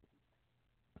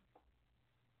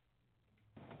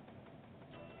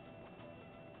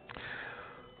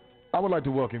 I would like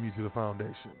to welcome you to the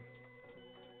foundation.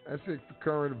 That's it for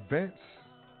current events.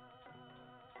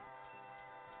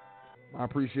 I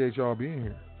appreciate y'all being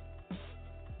here.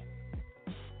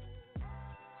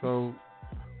 So,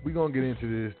 we're going to get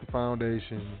into this, the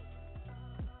foundation,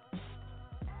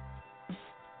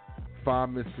 5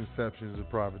 misconceptions of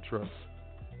private trust.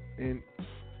 And,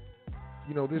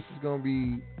 this is going to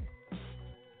be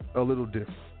a little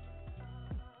different.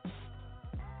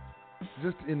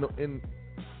 Just in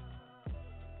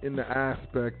the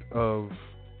aspect of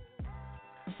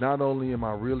not only am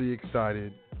I really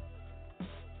excited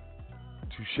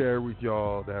to share with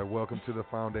y'all that Welcome to the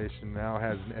Foundation now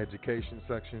has an education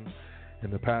section,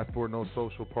 and the Passport No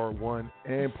Social Part 1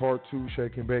 and Part 2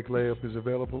 Shake and Bake Layup is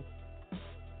available.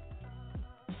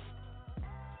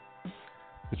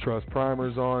 The Trust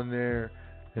Primer's on there,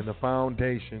 and the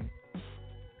Foundation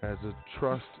has a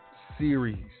Trust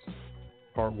Series.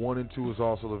 Part 1 and 2 is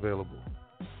also available.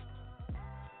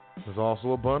 There's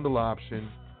also a bundle option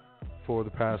for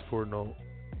the Passport No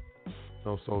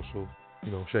Social,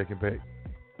 Shake and Bake.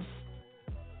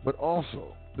 But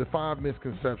also, the 5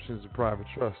 Misconceptions of Private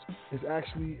Trust is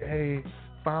actually a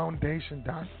foundation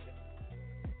document.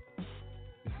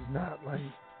 This is not like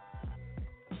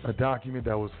a document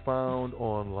that was found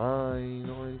online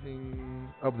or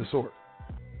anything of the sort.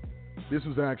 This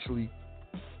was actually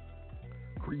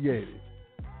created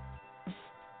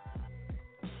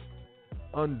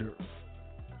under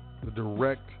the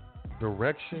direct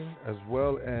direction as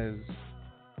well as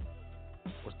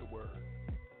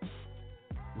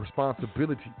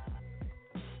responsibility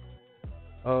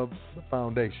of the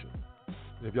foundation.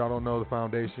 If y'all don't know, the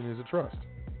foundation is a trust,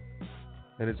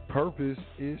 and its purpose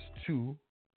is to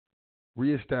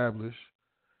reestablish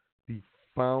the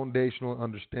foundational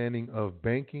understanding of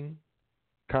banking,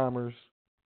 commerce,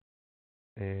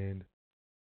 and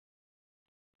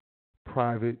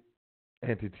private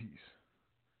entities,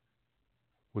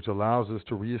 which allows us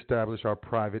to reestablish our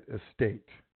private estate.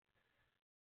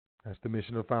 That's the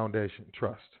mission of foundation,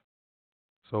 trust.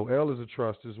 So L is a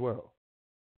trust as well,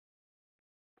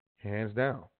 hands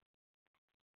down.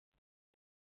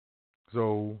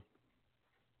 So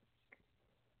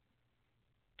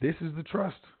this is the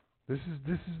trust. This is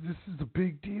a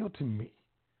big deal to me.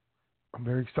 I'm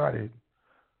very excited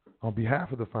on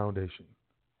behalf of the foundation.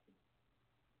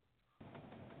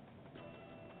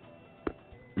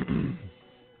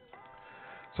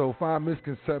 So 5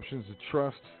 Misconceptions of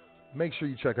Trust. Make sure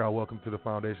you check out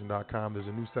WelcomeToTheFoundation.com. There's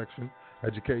a new section,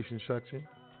 education section.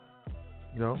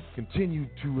 Continue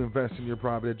to invest in your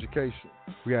private education.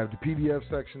 We have the PDF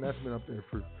section that's been up there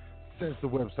since the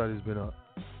website has been up.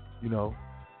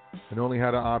 And only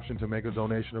had an option to make a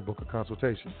donation or book a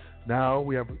consultation. Now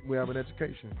we have an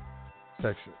education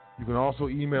section. You can also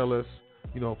email us,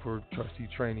 for trustee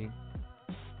training,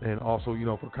 and also,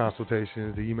 for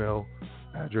consultations. The email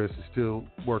address is still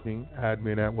working,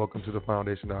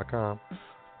 admin@welcometothefoundation.com.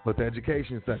 But the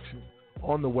education section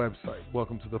on the website,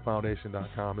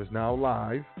 welcometothefoundation.com, is now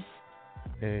live.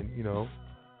 And,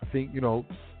 I think,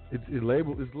 it's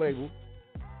labeled.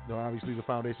 Obviously the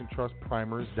Foundation Trust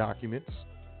Primers documents,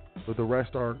 but the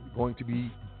rest are going to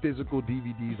be physical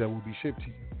DVDs that will be shipped to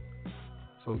you.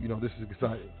 So, this is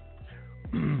exciting.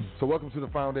 So welcome to the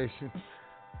Foundation.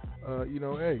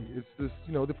 It's this,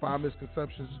 the 5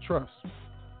 Misconceptions of Trust.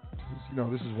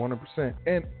 This is 100%.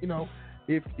 And,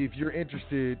 if you're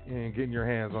interested in getting your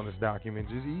hands on this document,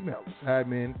 just email us,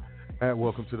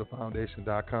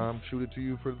 admin@welcometothefoundation.com. Shoot it to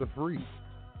you for the free,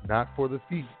 not for the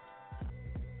fee.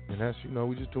 And that's,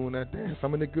 we just doing that dance.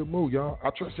 I'm in a good mood, y'all.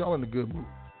 I trust y'all in a good mood.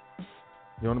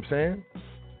 You know what I'm saying?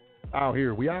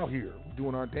 We out here. We're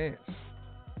doing our dance.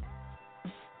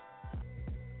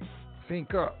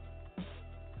 Think up.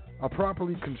 A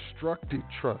properly constructed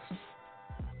trust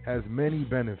has many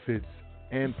benefits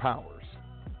and powers.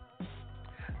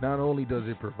 Not only does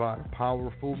it provide a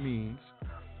powerful means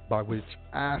by which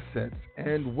assets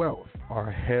and wealth are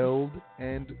held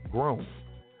and grown,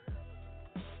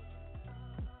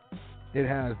 it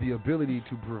has the ability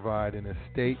to provide an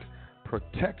estate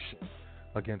protection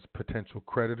against potential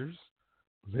creditors,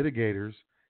 litigators,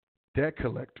 debt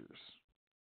collectors,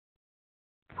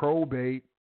 probate,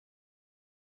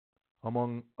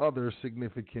 among other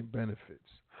significant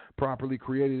benefits. Properly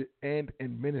created and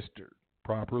administered.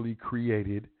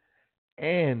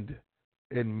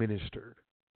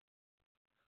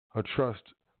 A trust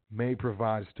may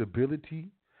provide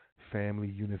stability, family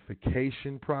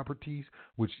unification properties,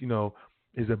 which,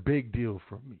 is a big deal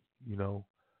for me,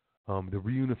 the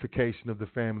reunification of the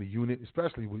family unit,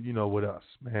 especially with, with us,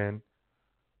 man,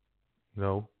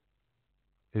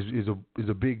 is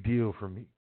a big deal for me.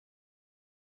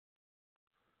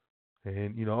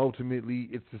 And, ultimately,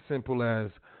 it's as simple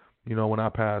as, when I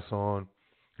pass on,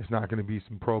 it's not going to be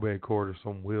some probate court or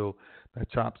some will that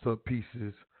chops up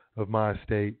pieces of my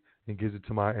estate and gives it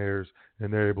to my heirs,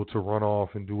 and they're able to run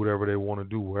off and do whatever they want to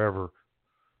do wherever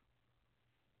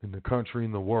in the country,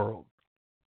 in the world.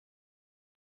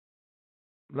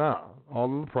 Nah,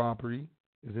 all of the property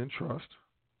is in trust.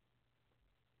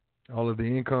 All of the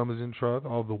income is in trust.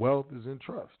 All of the wealth is in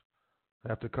trust. They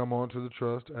have to come onto the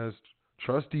trust as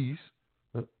trustees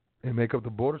and make up the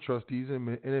board of trustees and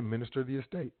administer the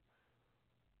estate.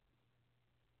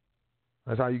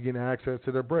 That's how you get access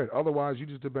to their bread. Otherwise, you're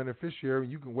just a beneficiary.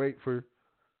 You can wait for,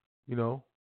 your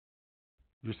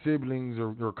siblings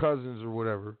or your cousins or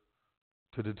whatever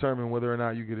to determine whether or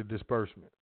not you get a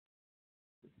disbursement.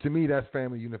 To me, that's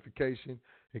family unification.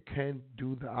 It can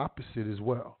do the opposite as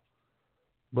well.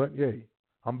 But, yay,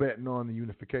 I'm betting on the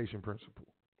unification principle.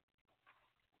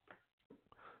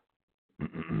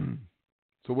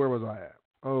 So where was I at?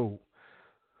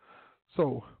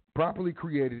 So properly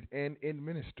created and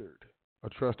administered, a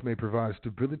trust may provide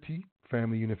stability,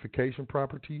 family unification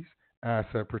properties,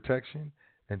 asset protection,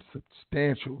 and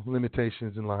substantial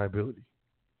limitations in liability.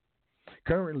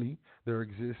 Currently, there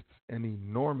exists an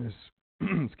enormous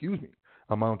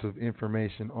amount of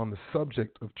information on the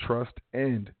subject of trust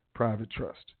and private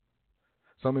trust.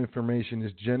 Some information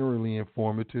is generally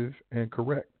informative and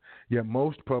correct, yet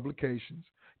most publications,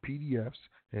 PDFs,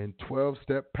 and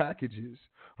 12-step packages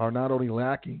are not only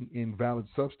lacking in valid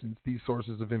substance, these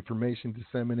sources of information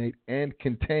disseminate and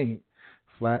contain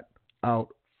flat-out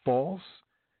false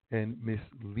and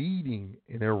misleading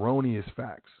and erroneous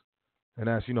facts. And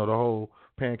that's, the whole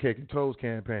pancake and toast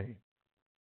campaign.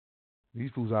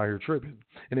 These fools out here tripping.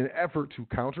 In an effort to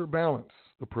counterbalance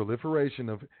the proliferation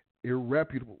of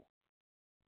irreputable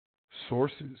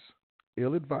sources,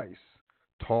 ill advice,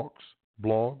 talks,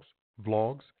 blogs,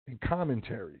 vlogs, and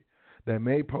commentary that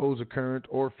may pose a current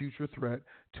or future threat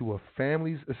to a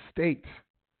family's estate.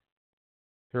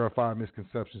 Here are 5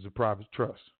 misconceptions of private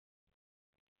trust.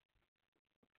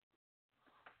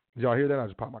 Did y'all hear that? I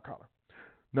just popped my collar.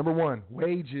 Number 1,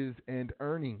 wages and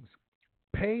earnings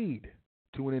paid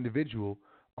to an individual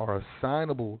are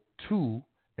assignable to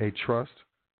a trust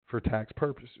for tax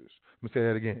purposes. Let me say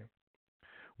that again.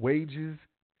 Wages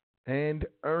and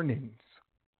earnings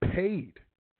paid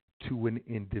to an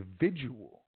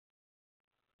individual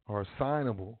are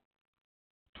assignable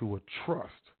to a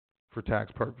trust for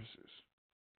tax purposes.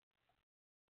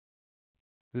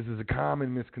 This is a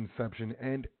common misconception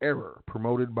and error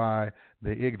promoted by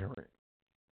the ignorant.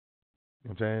 You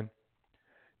know what I'm saying?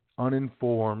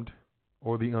 Uninformed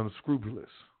or the unscrupulous.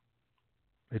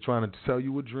 They're trying to sell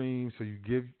you a dream, so you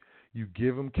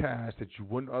give them cash that you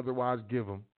wouldn't otherwise give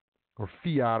them, or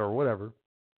fiat or whatever,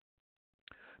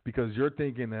 because you're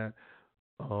thinking that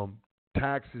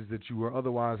taxes that you would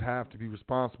otherwise have to be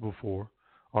responsible for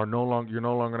you're no longer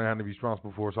going to have to be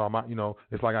responsible for. So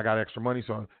it's like I got extra money,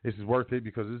 so this is worth it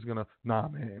because it's gonna. Nah,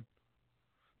 man.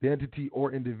 The entity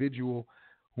or individual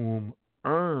whom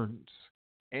earns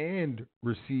and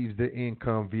receives the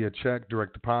income via check,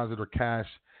 direct deposit, or cash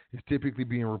is typically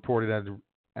being reported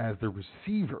as the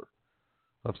receiver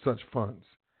of such funds,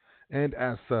 and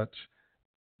as such,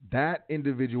 that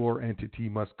individual or entity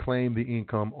must claim the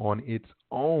income on its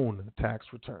own tax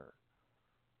return.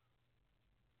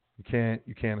 You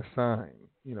can't assign,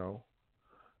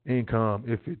 income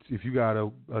if you got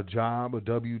a job, a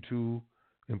W-2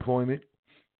 employment,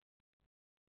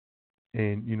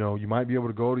 and you might be able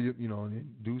to go to and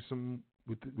do some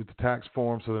with the tax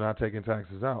form so they're not taking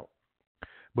taxes out.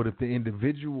 But if the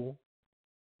individual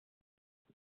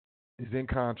is in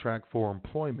contract for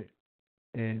employment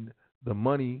and the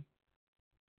money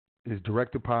is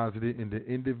direct deposited in the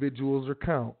individual's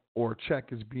account or a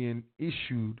check is being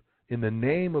issued in the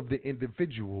name of the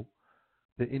individual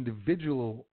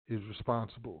is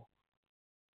responsible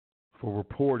for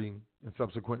reporting and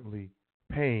subsequently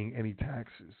paying any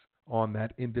taxes on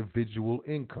that individual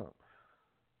income.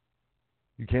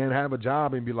 You can't have a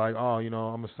job and be like,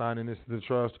 I'm assigning this to the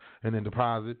trust and then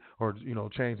deposit, or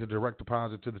change the direct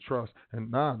deposit to the trust.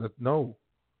 And no.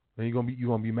 Then you're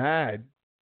gonna be mad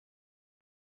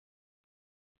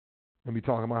and be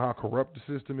talking about how corrupt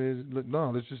the system is. No,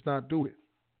 let's just not do it.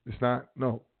 It's not,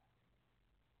 no.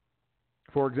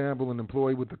 For example, an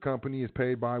employee with the company is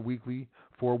paid bi-weekly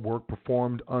for work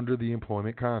performed under the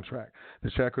employment contract.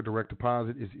 The check or direct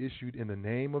deposit is issued in the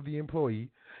name of the employee,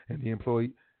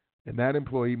 and that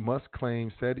employee must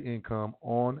claim said income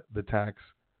on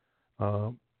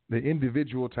the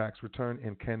individual tax return,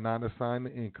 and cannot assign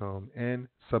the income and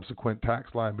subsequent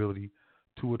tax liability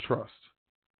to a trust.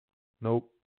 Nope.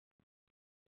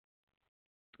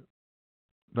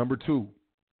 Number 2.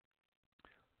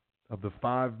 Of the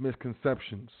 5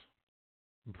 misconceptions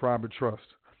in private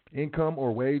trust, income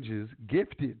or wages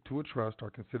gifted to a trust are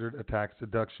considered a tax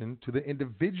deduction to the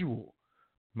individual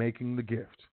making the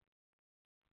gift.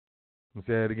 Let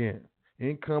me say that again.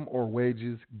 Income or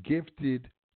wages gifted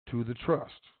to the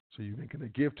trust. So you're making a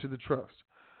gift to the trust.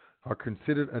 are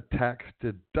considered a tax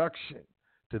deduction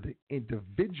to the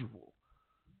individual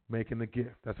making the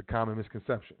gift. That's a common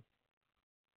misconception.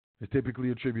 It's typically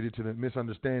attributed to the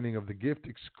misunderstanding of the gift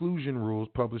exclusion rules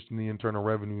published by the Internal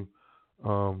Revenue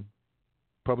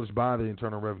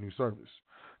Service.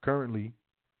 Currently,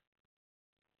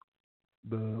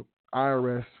 the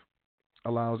IRS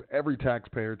allows every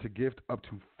taxpayer to gift up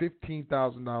to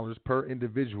 $15,000 per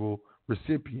individual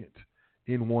recipient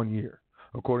in 1 year.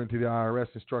 According to the IRS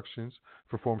instructions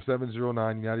for Form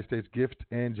 709, United States Gift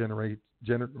and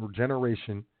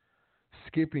Generation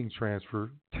Skipping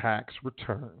Transfer Tax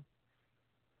Return.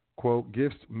 Quote,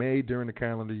 gifts made during the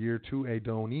calendar year to a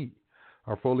donee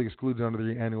are fully excluded under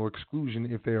the annual exclusion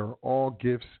if they are all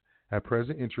gifts at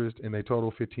present interest and they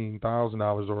total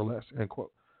 $15,000 or less, end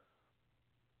quote.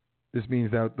 This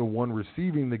means that the one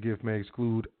receiving the gift may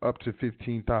exclude up to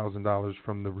 $15,000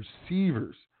 from the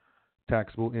receiver's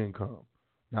taxable income,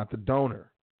 not the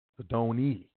donor, the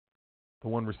donee, the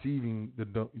one receiving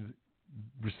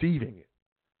receiving it.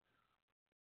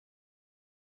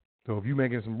 So if you're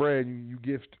making some bread, you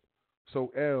gift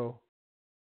So L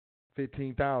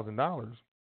 $15,000.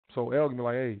 So L can be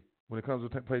like, hey, when it comes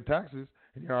to pay taxes,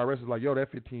 and the IRS is like, yo,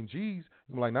 that 15 G's.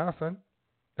 I'm like, nah, son,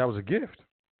 that was a gift.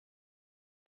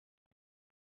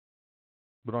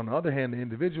 But on the other hand, the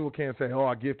individual can't say, oh,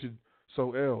 I gifted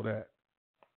So L that.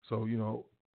 So,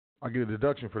 I get a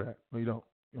deduction for that. No, you don't.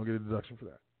 You don't get a deduction for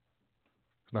that.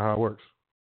 It's not how it works.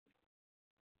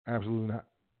 Absolutely not.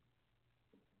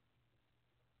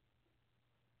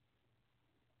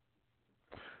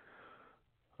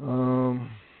 Oh,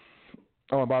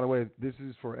 and by the way, this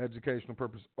is for educational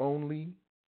purpose only.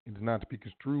 It is not to be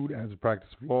construed as a practice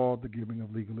of law, the giving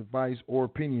of legal advice or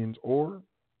opinions, or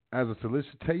as a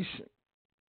solicitation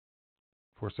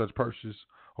for such purchase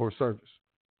or service.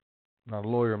 I'm not a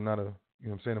lawyer. I'm not I'm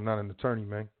not an attorney,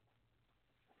 man.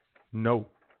 No.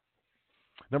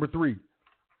 Number 3,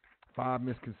 5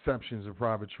 misconceptions of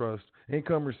private trust.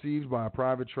 Income received by a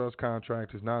private trust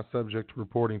contract is not subject to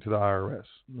reporting to the IRS.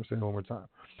 I'm going to say it one more time.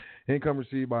 Income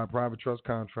received by a private trust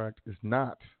contract is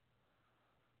not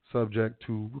subject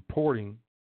to reporting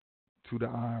to the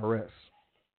IRS.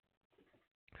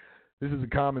 This is a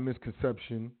common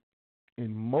misconception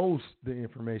in most of the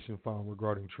information found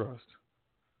regarding trust.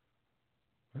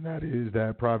 And that is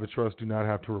that private trusts do not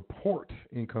have to report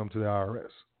income to the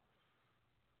IRS.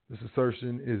 This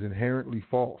assertion is inherently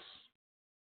false.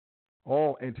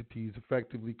 All entities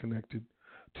effectively connected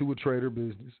to a trade or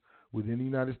business within the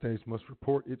United States must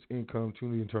report its income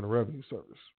to the Internal Revenue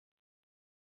Service.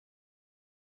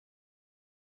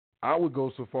 I would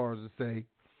go so far as to say,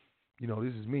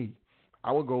 this is me.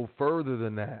 I would go further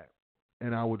than that,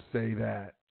 and I would say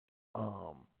that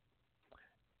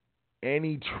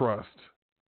any trust,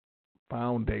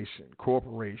 foundation,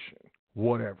 corporation,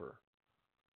 whatever,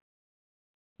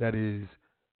 that is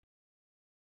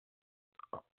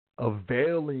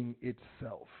availing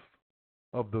itself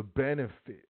of the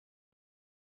benefit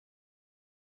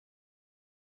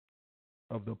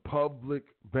of the public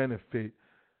benefit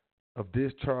of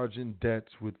discharging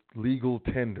debts with legal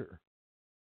tender.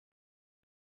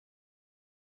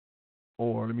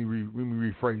 Or let me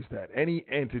rephrase that. Any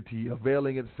entity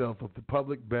availing itself of the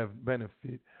public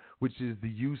benefit, which is the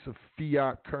use of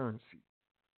fiat currency,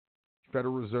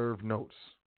 Federal Reserve notes.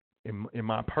 In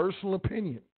my personal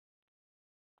opinion,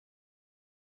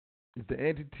 if the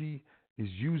entity is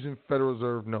using Federal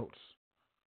Reserve notes,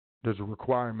 there's a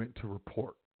requirement to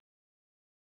report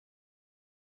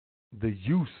the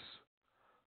use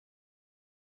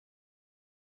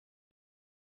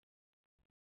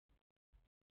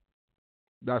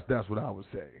That's what I would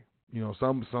say.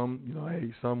 Some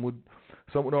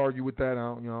would argue with that.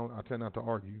 I tend not to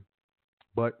argue,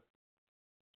 but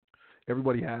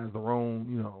everybody has their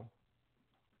own,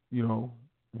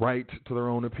 right to their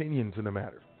own opinions in the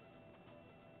matter.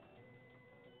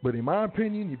 But in my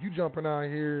opinion, if you jumping out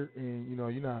here and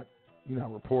you're not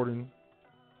reporting,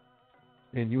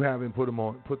 and you haven't put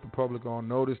the public on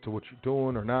notice to what you're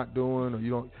doing or not doing, or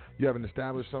you haven't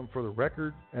established something for the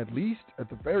record, at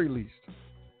the very least,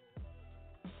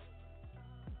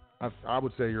 I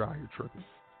would say you're out here tripping.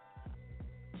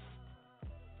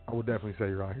 I would definitely say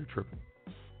you're out here tripping.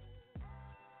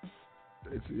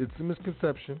 It's a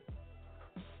misconception,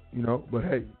 but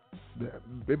hey,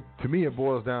 to me it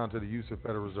boils down to the use of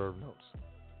Federal Reserve notes.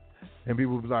 And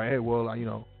people will be like, hey, well,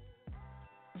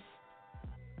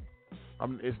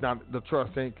 it's not, the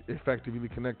trust ain't effectively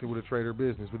connected with a trade or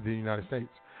business within the United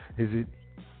States. Is it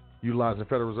utilizing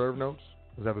Federal Reserve notes?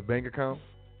 Does it have a bank account?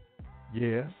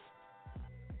 Yeah.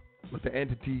 But the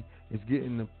entity is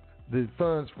getting the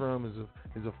funds from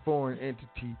is a foreign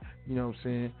entity, you know what I'm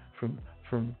saying,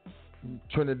 from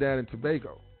Trinidad and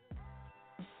Tobago.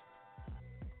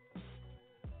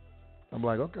 I'm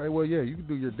like, okay, well, yeah, you can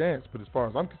do your dance, but as far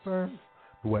as I'm concerned,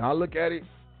 the way I look at it,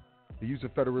 the use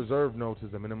of Federal Reserve notes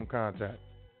is a minimum contact,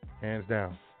 hands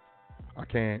down. I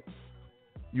can't.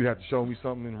 You have to show me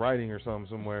something in writing or something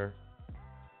somewhere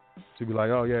to be like,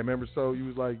 oh, yeah, remember, so you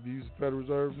was like, the use of Federal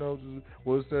Reserve notes is,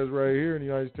 well, it says right here in the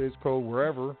United States Code,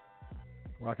 wherever,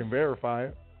 where I can verify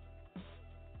it,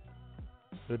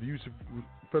 that the use of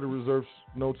Federal Reserve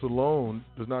notes alone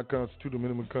does not constitute a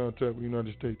minimum contact with the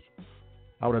United States.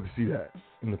 I would have to see that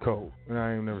in the code, and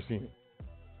I ain't never seen it.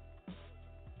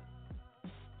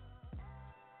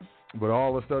 But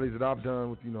all the studies that I've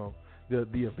done with, you know,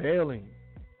 the availing,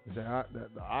 the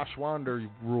Ashwander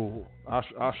rule,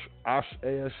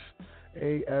 Ashwander,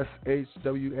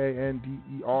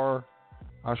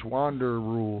 Ashwander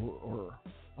rule, or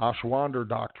Ashwander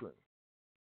doctrine.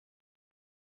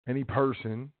 Any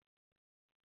person,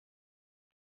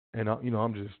 and you know,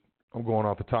 I'm going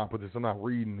off the top of this. I'm not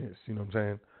reading this, you know what I'm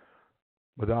saying?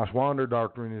 But the Ashwander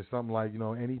doctrine is something like, you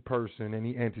know, any person,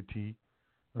 any entity,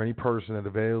 or any person that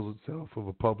avails itself of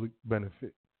a public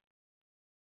benefit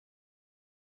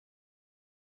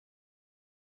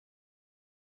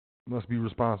must be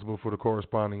responsible for the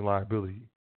corresponding liability.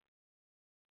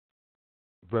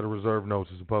 Federal Reserve notes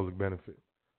is a public benefit.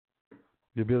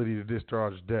 The ability to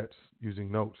discharge debts using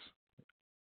notes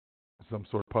is some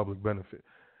sort of public benefit.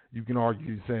 You can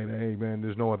argue saying, hey, man,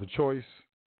 there's no other choice.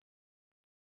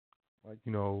 Like,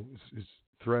 you know, it's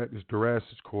threat, it's duress,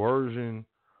 it's coercion,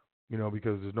 you know,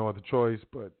 because there's no other choice.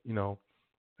 But, you know,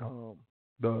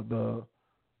 the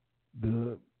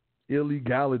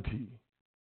illegality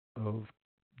of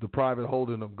the private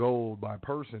holding of gold by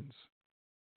persons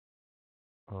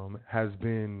has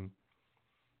been,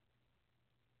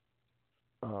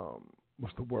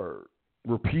 what's the word?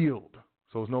 Repealed.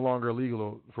 So it's no longer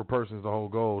illegal for persons to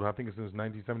hold gold. I think it's since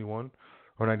 1971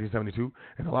 or 1972.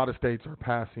 And a lot of states are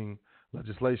passing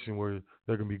legislation where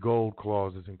there can be gold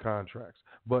clauses in contracts.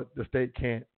 But the state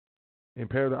can't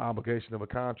impair the obligation of a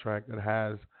contract that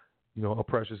has, you know, a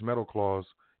precious metal clause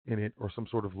in it, or some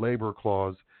sort of labor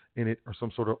clause in it, or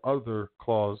some sort of other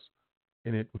clause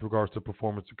in it with regards to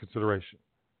performance and consideration.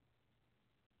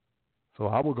 So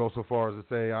I would go so far as to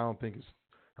say I don't think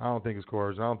it's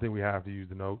coercion. I don't think we have to use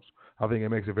the notes. I think it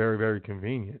makes it very, very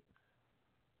convenient.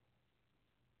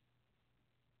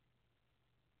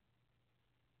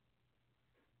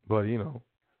 But, you know,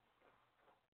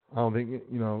 I don't think,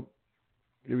 you know,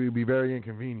 it would be very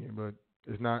inconvenient, but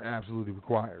it's not absolutely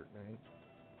required, man.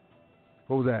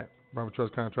 What was that? Private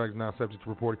trust contract is not subject to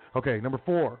reporting. Okay, number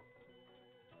 4.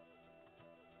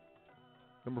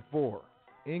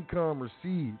 Income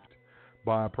received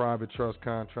by a private trust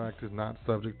contract is not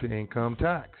subject to income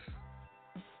tax.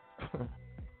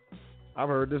 I've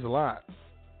heard this a lot.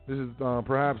 This is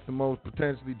perhaps the most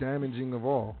potentially damaging of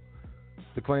all.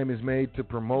 The claim is made to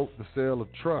promote the sale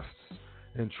of trusts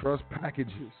and trust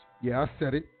packages. Yeah, I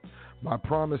said it. By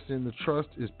promising the trust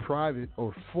is private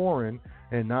or foreign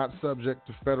and not subject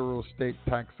to federal or state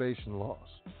taxation laws.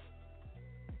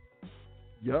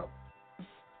 Yep.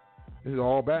 This is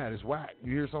all bad. It's whack.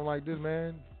 You hear something like this,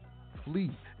 man?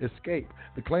 Flee. Escape.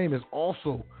 The claim is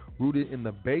also rooted in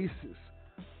the basis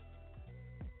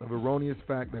of erroneous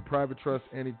fact that private trust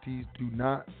entities do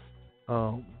not.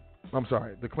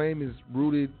 The claim is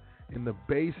rooted in the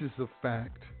basis of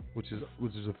fact, which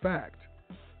is a fact,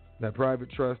 that private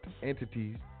trust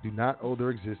entities do not owe their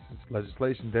existence.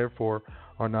 Legislation, therefore,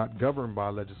 are not governed by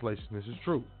legislation. This is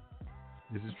true.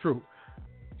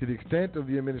 To the extent of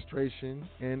the administration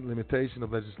and limitation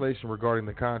of legislation regarding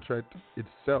the contract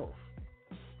itself.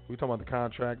 We're talking about the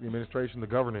contract, the administration, the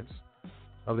governance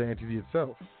of the entity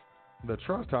itself. The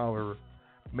trust, however,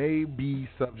 may be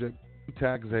subject to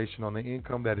taxation on the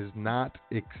income that is not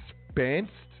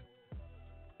expensed,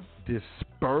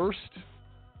 dispersed,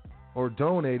 or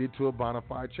donated to a bona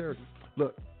fide charity.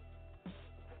 Look,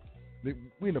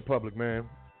 we in the public, man.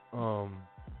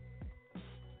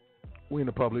 We in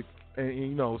the public, and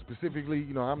you know, specifically,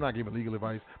 you know, I'm not giving legal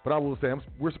advice, but I will say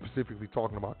we're specifically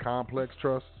talking about complex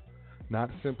trusts, not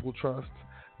simple trusts,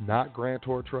 not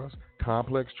grantor trusts,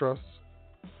 complex trusts.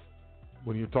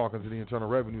 When you're talking to the Internal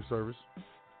Revenue Service.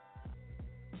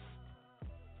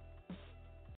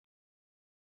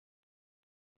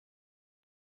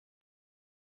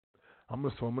 I'm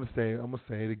gonna say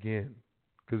it again,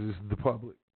 because this is the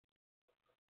public.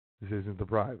 This isn't the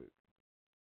private.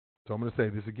 So I'm gonna say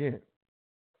this again.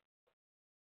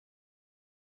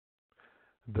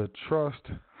 The trust,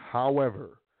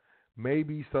 however, may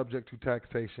be subject to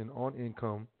taxation on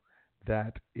income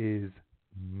that is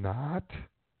not.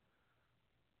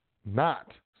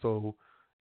 So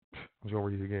I'm just going to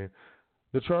read it again.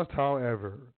 The trust,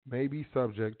 however, may be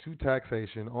subject to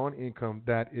taxation on income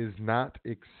that is not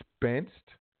expensed,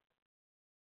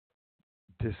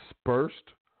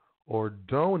 dispersed, or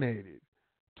donated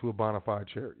to a bona fide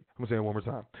charity. I'm going to say it one more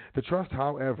time. The trust,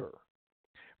 however,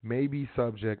 may be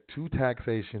subject to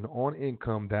taxation on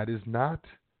income that is not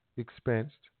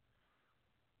expensed.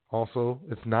 Also,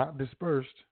 it's not dispersed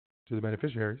to the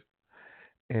beneficiaries,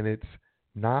 and it's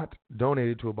not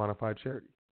donated to a bona fide charity.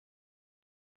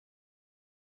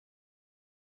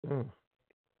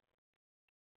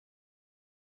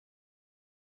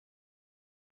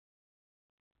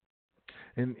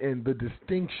 And the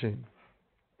distinction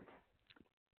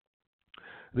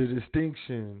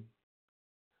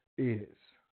is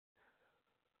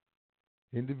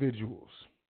individuals,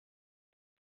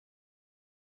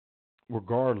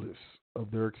 regardless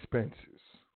of their expenses.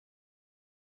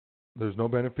 There's no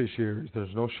beneficiaries,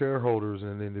 there's no shareholders in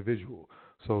an individual,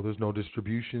 so there's no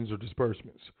distributions or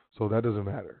disbursements, so that doesn't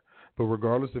matter. But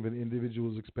regardless of an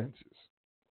individual's expenses,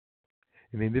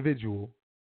 an individual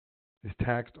is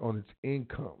taxed on its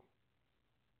income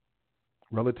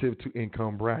relative to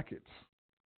income brackets,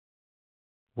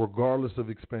 regardless of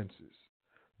expenses.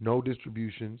 No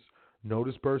distributions, no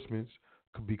disbursements,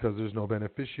 because there's no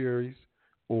beneficiaries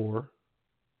or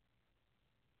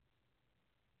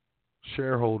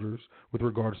shareholders with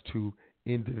regards to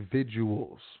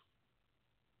individuals.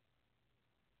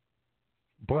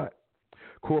 But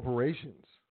corporations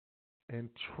and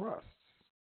trusts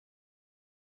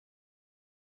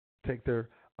take their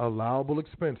allowable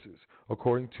expenses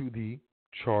according to the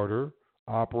charter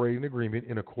operating agreement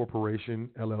in a corporation,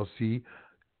 LLC,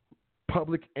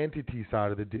 public entity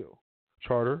side of the deal.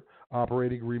 Charter,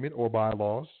 operating agreement, or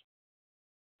bylaws,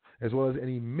 as well as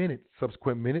any minutes,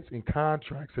 subsequent minutes and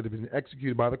contracts that have been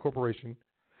executed by the corporation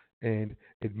and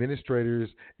administrators,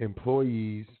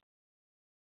 employees.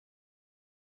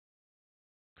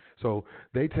 So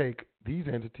they take, these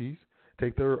entities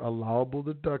take their allowable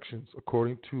deductions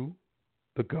according to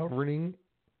the governing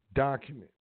document,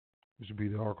 which would be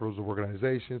the Articles of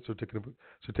Organization,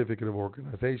 Certificate of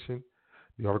Organization,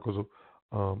 the Articles of,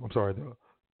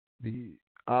 the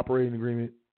operating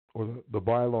agreement or the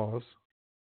bylaws,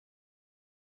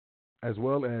 as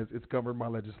well as it's governed by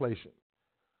legislation.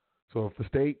 So if the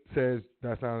state says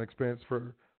that's not an expense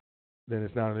then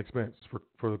it's not an expense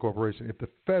for the corporation. If the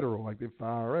federal, like if the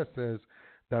IRS says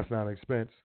that's not an expense,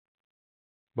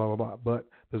 blah, blah, blah. But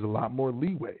there's a lot more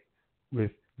leeway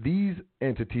with these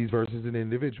entities versus an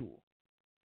individual.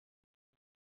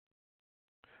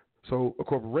 So a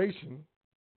corporation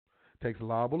takes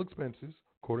allowable expenses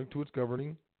according to its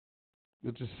governing,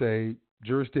 let's just say,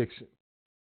 jurisdiction,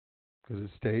 because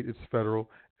it's state, it's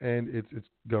federal, and it's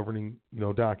governing,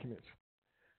 documents,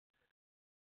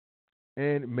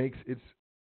 and makes its,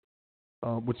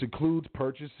 which includes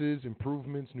purchases,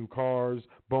 improvements, new cars,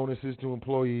 bonuses to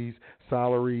employees,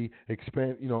 salary,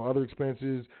 expense, other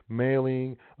expenses,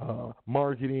 mailing,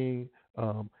 marketing,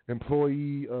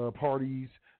 employee parties,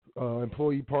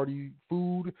 employee party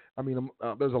food. I mean,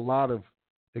 there's a lot of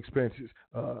expenses.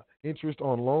 Interest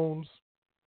on loans.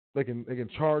 They can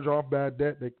charge off bad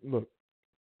debt.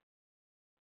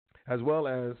 As well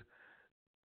as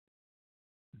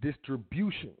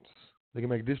distributions. They can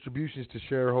make distributions to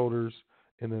shareholders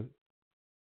in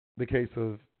the case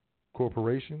of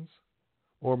corporations,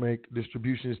 or make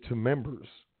distributions to members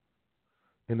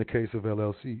in the case of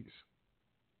LLCs.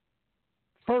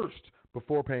 First,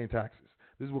 before paying taxes.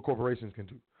 This is what corporations can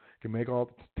do. Can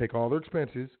take all their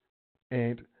expenses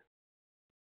and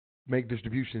make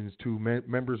distributions to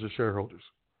members or shareholders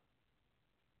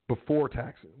before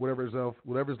taxing.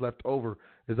 Whatever's left over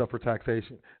is up for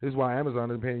taxation. This is why Amazon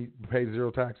doesn't pay zero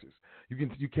taxes.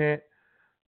 You can't.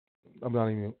 I'm not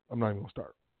even gonna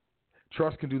start.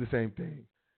 Trusts can do the same thing.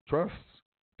 Trusts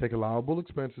take allowable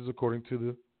expenses according to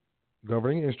the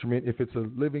governing instrument. If it's a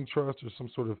living trust or some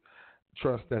sort of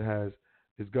trust that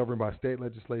is governed by state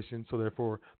legislation, so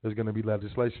therefore there's going to be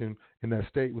legislation in that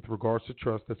state with regards to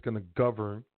trust that's going to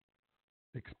govern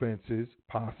expenses,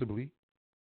 possibly,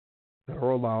 that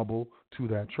are allowable to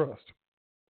that trust.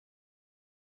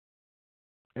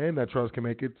 And that trust can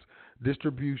make its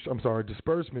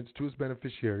disbursements to its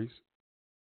beneficiaries.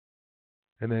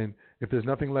 And then if there's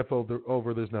nothing left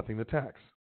over, there's nothing to tax.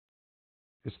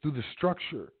 It's through the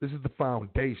structure. This is the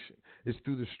foundation. It's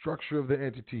through the structure of the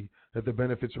entity that the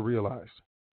benefits are realized.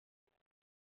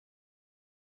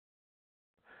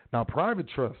 Now, private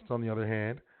trusts, on the other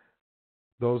hand,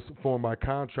 those formed by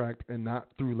contract and not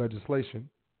through legislation.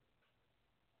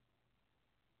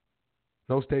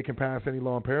 No state can pass any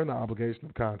law impairing the obligation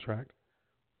of contract.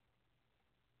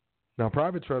 Now,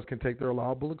 private trusts can take their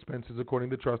allowable expenses according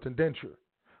to trust indenture,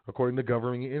 according to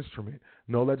governing instrument.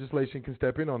 No legislation can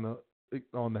step in on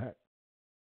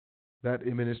that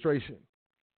administration,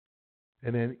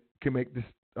 and then can make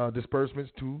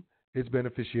disbursements to its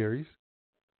beneficiaries.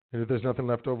 And if there's nothing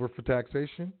left over for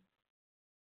taxation,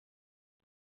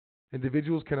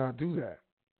 individuals cannot do that.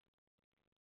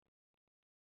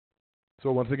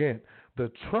 So once again,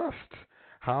 the trust,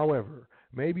 however,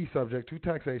 may be subject to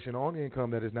taxation on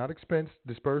income that is not expensed,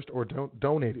 dispersed, or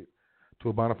donated to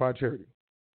a bona fide charity.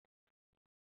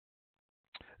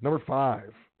 Number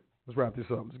 5. Let's wrap this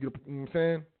up. Let's get, you know what I'm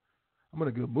saying? I'm in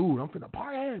a good mood. I'm finna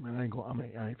party, man. I ain't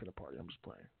finna party. I'm just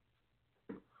playing.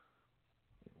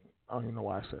 I don't even know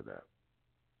why I said that.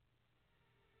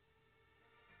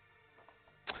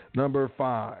 Number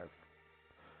 5.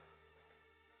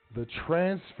 The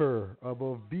transfer of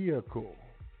a vehicle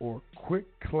or quick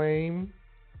claim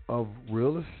of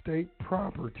real estate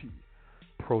property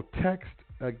protects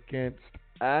against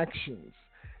actions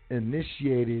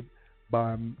initiated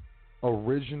by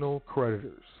original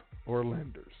creditors or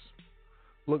lenders.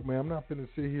 Look, man, I'm not going to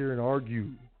sit here and argue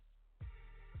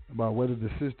about whether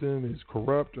the system is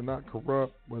corrupt or not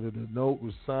corrupt, whether the note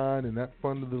was signed and that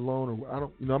funded the loan,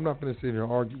 or I'm not going to sit here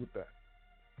and argue with that.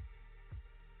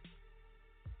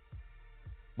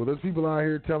 But there's people out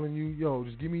here telling you, yo,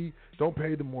 just don't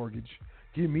pay the mortgage,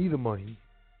 give me the money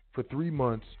for 3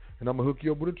 months, and I'm gonna hook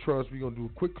you up with a trust. We're gonna do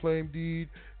a quick claim deed,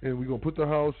 and we're gonna put the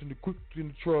house in the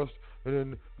trust, and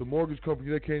then the mortgage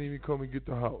company, they can't even come and get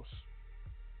the house.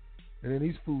 And then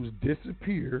these fools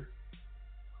disappear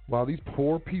while these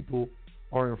poor people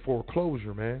are in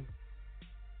foreclosure, man.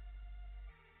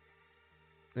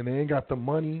 And they ain't got the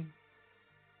money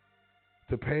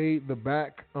to pay the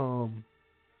back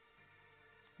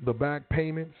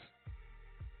payments,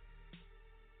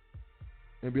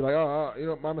 and be like,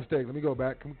 my mistake. Let me go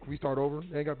back. Can we start over?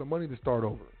 They ain't got the money to start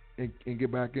over and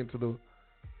get back into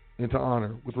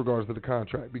honor with regards to the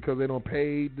contract because they don't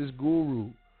pay this guru.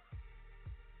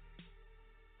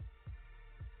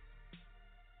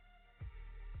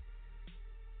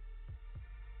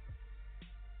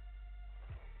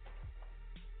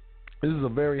 This is a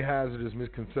very hazardous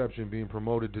misconception being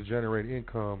promoted to generate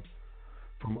income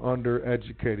from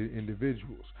undereducated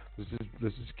individuals.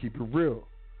 Let's just keep it real.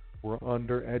 We're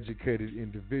undereducated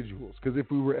individuals. Because if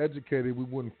we were educated, we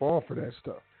wouldn't fall for that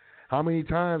stuff. How many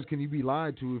times can you be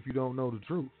lied to if you don't know the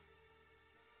truth?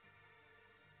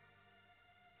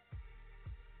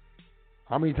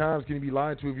 How many times can you be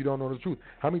lied to if you don't know the truth?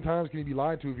 How many times can you be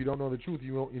lied to if you don't know the truth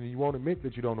and you won't admit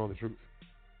that you don't know the truth?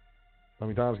 How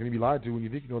many times can you be lied to when you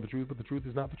think you know the truth, but the truth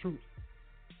is not the truth?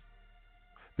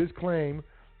 This claim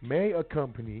may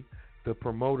accompany the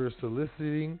promoter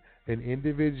soliciting an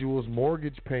individual's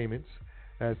mortgage payments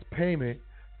as payment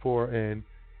for an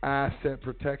asset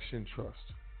protection trust.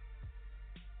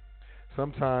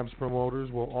 Sometimes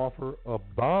promoters will offer a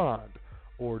bond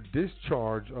or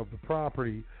discharge of the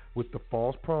property with the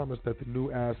false promise that the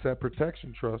new asset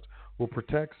protection trust will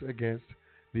protect against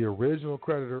the original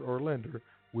creditor or lender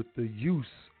with the use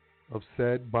of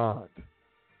said bond.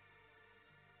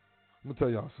 I'm going to tell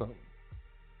y'all something.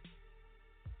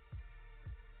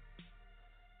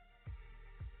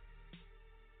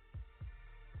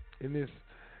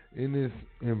 In this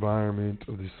environment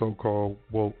of the so-called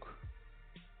woke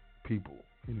people,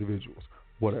 individuals,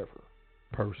 whatever,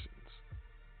 persons,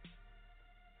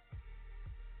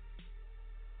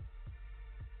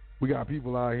 we got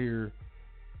people out here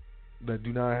that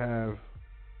do not have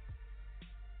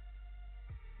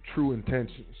true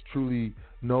intentions, truly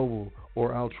noble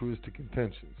or altruistic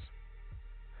intentions.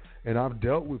 And I've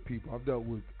dealt with people, I've dealt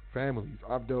with families,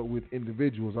 I've dealt with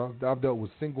individuals, I've dealt with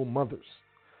single mothers.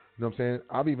 You know what I'm saying?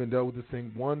 I've even dealt with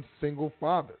one single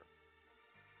father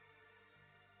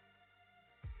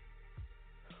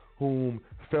whom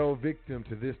fell victim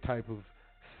to this type of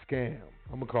scam.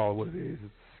 I'm going to call it what it is.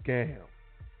 It's a scam.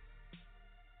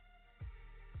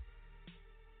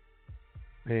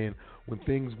 And when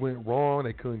things went wrong,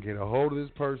 they couldn't get a hold of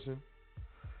this person,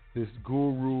 this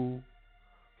guru.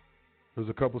 There's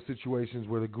a couple situations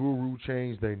where the guru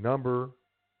changed their number.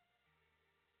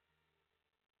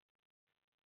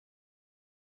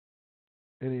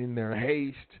 And in their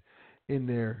haste, in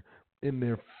their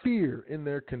fear, in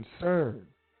their concern,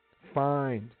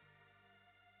 find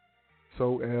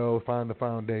So-El, find the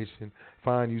foundation,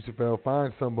 find Yusuf L,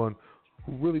 find someone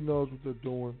who really knows what they're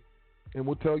doing and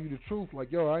will tell you the truth.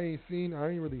 Like, yo, I ain't seen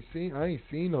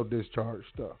no discharge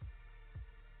stuff.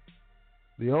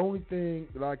 The only thing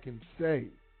that I can say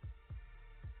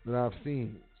that I've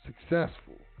seen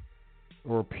successful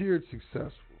or appeared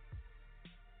successful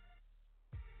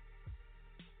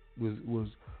was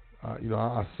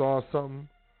I saw something.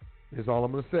 Is all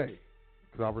I'm gonna say,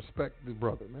 because I respect this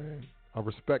brother, man. I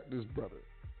respect this brother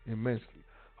immensely.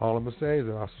 All I'm gonna say is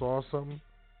that I saw something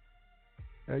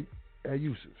at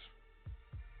Yusuf's.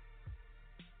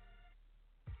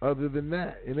 Other than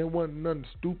that, and it wasn't nothing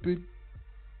stupid.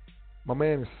 My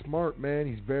man is smart, man.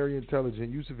 He's very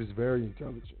intelligent. Yusuf is very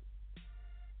intelligent.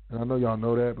 And I know y'all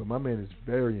know that, but my man is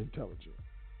very intelligent.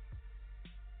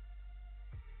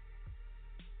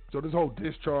 So this whole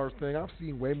discharge thing, I've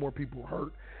seen way more people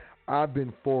hurt. I've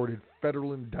been forwarded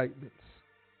federal indictments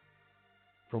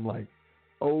from like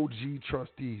OG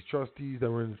trustees that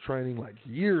were in the training like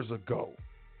years ago,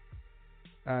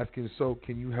 asking, so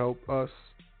can you help us?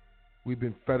 We've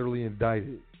been federally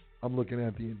indicted. I'm looking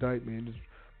at the indictment. It's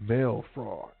mail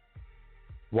fraud,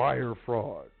 wire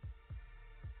fraud,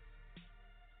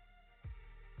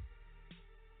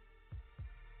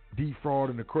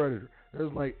 defrauding the creditor.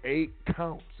 There's like 8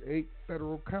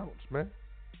 federal counts, man.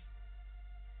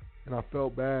 And I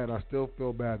felt bad. I still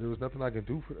feel bad. There was nothing I could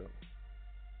do for them.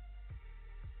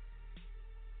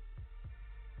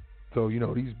 So,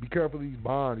 be careful of these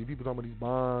bonds. These people talking about these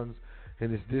bonds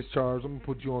and this discharge. I'm going to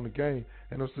put you on the game.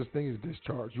 And no such thing as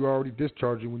discharge. You're already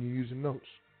discharging when you're using notes.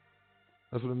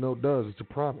 That's what a note does. It's a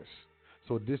promise.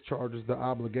 So it discharges the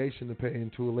obligation to pay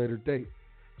into a later date.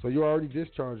 So you're already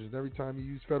discharging every time you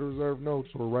use Federal Reserve notes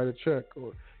or write a check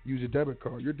or use a debit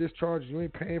card. You're discharging. You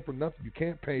ain't paying for nothing. You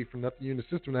can't pay for nothing. You're in a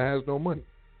system that has no money.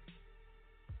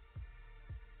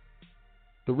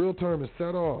 The real term is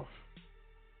set off.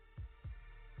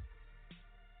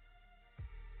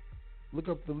 Look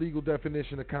up the legal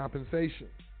definition of compensation.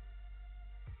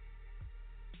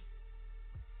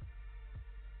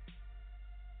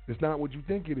 It's not what you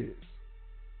think it is.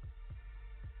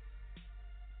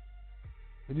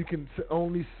 And you can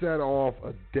only set off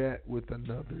a debt with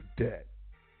another debt.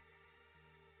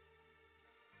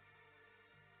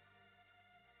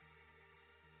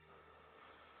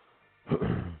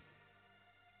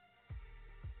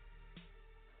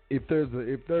 If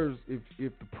the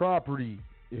property,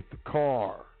 if the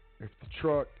car, if the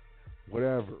truck,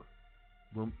 whatever,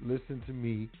 listen to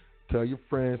me, tell your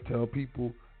friends, tell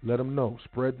people, let them know,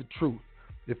 spread the truth.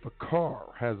 If a car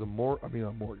has a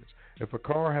mortgage, if a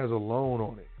car has a loan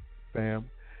on it, fam,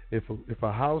 if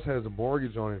a house has a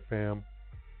mortgage on it, fam,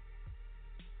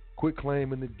 quit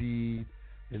claiming the deed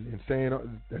and saying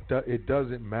that it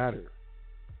doesn't matter.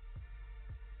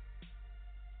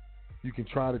 You can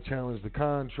try to challenge the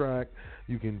contract.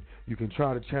 You can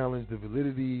try to challenge the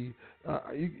validity.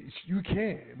 You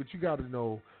can, but you got to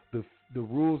know the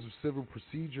rules of civil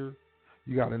procedure.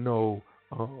 You got to know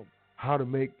how to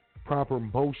make proper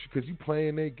motion, because you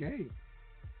playing their game.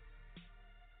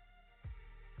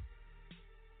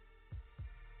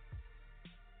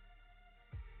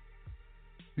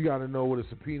 You got to know what a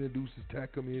subpoena ducis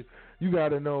tecum is. You got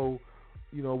to know,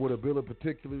 what a bill of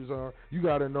particulars are. You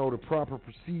got to know the proper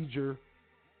procedure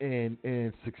and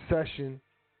succession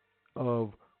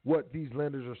of what these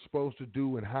lenders are supposed to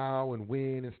do and how and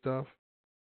when and stuff.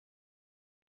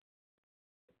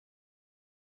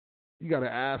 You got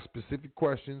to ask specific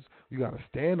questions. You got to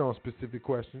stand on specific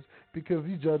questions, because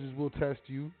these judges will test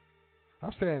you.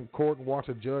 I've sat in court and watched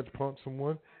a judge punk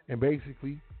someone, and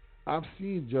basically, I've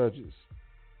seen judges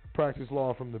practice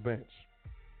law from the bench.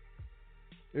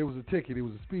 It was a ticket. It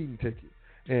was a speeding ticket,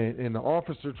 and the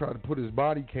officer tried to put his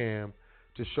body cam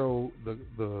to show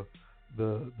the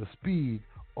speed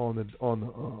on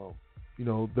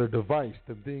their device,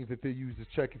 the things that they use to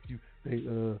check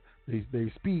if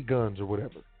they speed guns or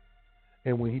whatever.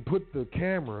 And when he put the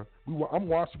camera,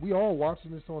 we all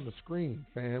watching this on the screen,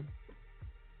 fam.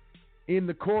 In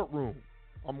the courtroom,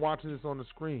 I'm watching this on the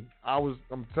screen.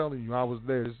 I'm telling you, I was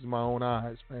there. This is my own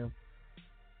eyes, fam.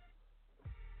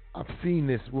 I've seen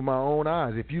this with my own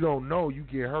eyes. If you don't know, you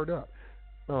get hurt up.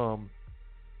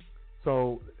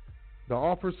 So the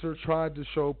officer tried to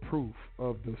show proof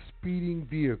of the speeding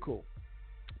vehicle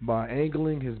by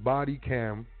angling his body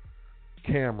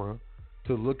camera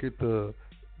to look at the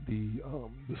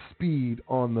speed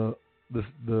on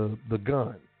the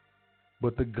gun,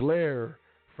 but the glare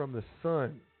from the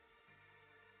sun,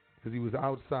 because he was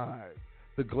outside,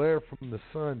 the glare from the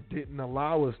sun didn't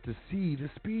allow us to see the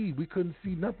speed. We couldn't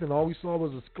see nothing. All we saw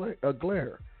was a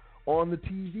glare on the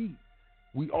TV.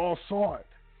 We all saw it.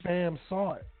 Fam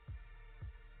saw it.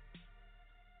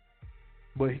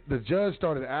 But the judge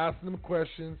started asking them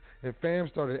questions, and Fam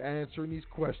started answering these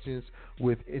questions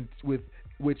with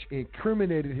which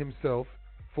incriminated himself,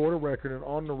 for the record and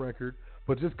on the record,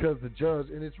 But just because the judge,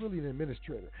 and it's really an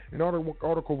administrator. In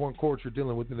Article 1 court, you're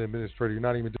dealing with an administrator. You're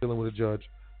not even dealing with a judge.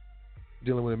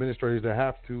 You're dealing with administrators that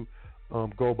have to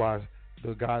go by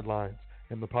the guidelines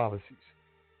and the policies.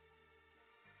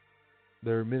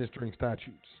 They're administering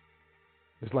statutes.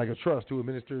 It's like a trust who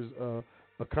administers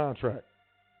a contract.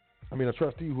 I mean, a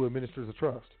trustee who administers a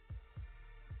trust.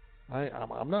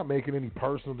 I'm not making any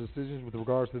personal decisions with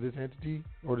regards to this entity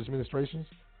or this administrations.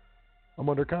 I'm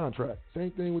under contract.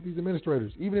 Same thing with these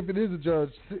administrators. Even if it is a judge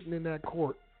sitting in that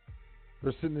court,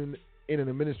 they're sitting in an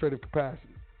administrative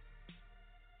capacity.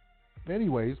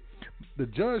 Anyways, the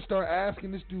judge started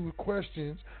asking this dude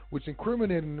questions which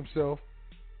incriminated himself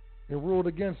and ruled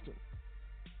against him.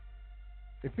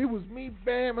 If it was me,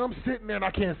 fam, and I'm sitting there and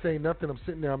I can't say nothing, I'm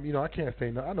sitting there, I can't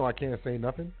say nothing. I know I can't say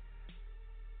nothing.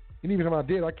 And even if I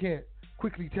did, I can't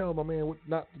quickly tell my man what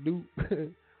not to do. You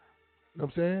know what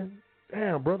I'm saying?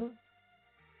 Damn, brother.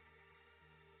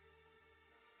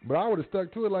 But I would have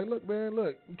stuck to it like, look, man,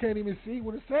 look, you can't even see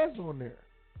what it says on there.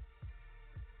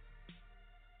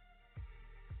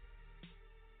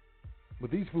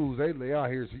 But these fools, they out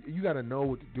here. So you got to know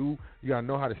what to do. You got to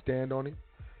know how to stand on it.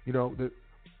 You know,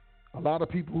 a lot of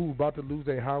people who about to lose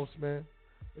their house, man,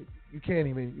 you ain't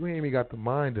even got the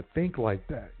mind to think like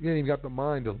that. You ain't even got the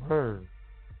mind to learn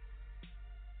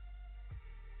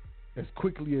as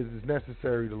quickly as is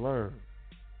necessary to learn.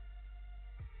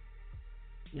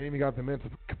 You ain't even got the mental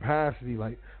capacity.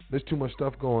 Like, there's too much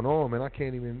stuff going on, man. I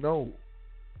can't even know.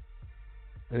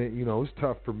 And it's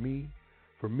tough for me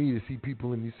to see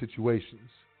people in these situations.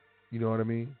 You know what I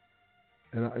mean?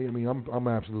 And I'm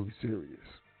absolutely serious.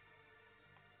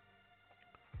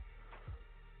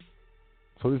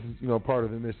 So this is, part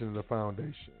of the mission of the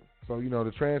foundation. So,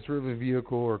 the transfer of a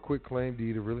vehicle or quit claim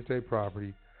deed of real estate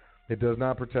property, it does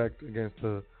not protect against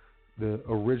the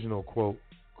original, quote,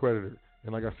 creditor.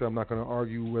 And like I said, I'm not going to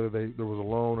argue whether there was a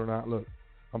loan or not. Look,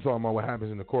 I'm talking about what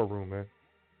happens in the courtroom, man.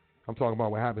 I'm talking about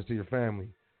what happens to your family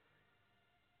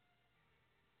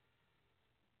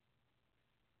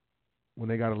when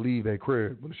they got to leave their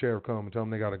crib, when the sheriff comes and tell them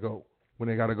they got to go, when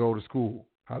they got to go to school,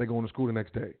 how they going to school the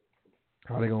next day,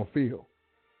 how they going to feel.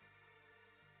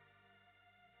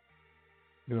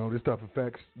 This stuff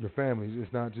affects your families.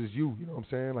 It's not just you. You know what I'm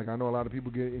saying? Like, I know a lot of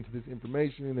people get into this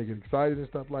information and they get excited and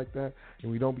stuff like that,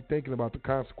 and we don't be thinking about the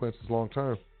consequences long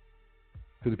term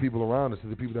to the people around us, to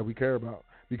the people that we care about.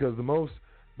 Because the most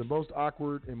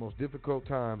awkward and most difficult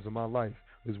times in my life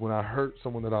is when I hurt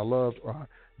someone that I loved, or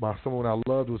someone I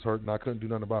loved was hurt and I couldn't do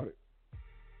nothing about it.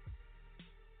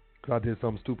 Because I did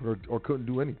something stupid or couldn't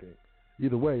do anything.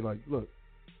 Either way, like, look.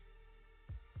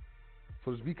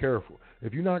 So just be careful.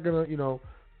 If you're not going to,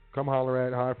 come holler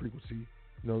at High Frequency,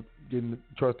 getting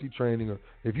trustee training, or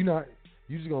if you're not,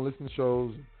 you're just going to listen to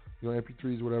shows,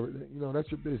 MP3s, whatever,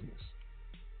 that's your business.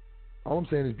 All I'm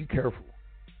saying is be careful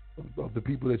of the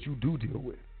people that you do deal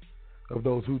with, of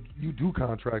those who you do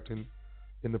contract in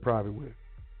the private with.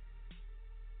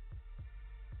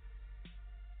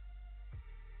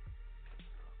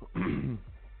 The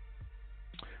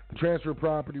transfer of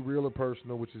property, real or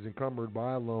personal, which is encumbered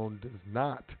by a loan, does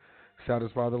not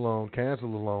satisfy the loan,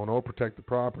 cancel the loan, or protect the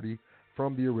property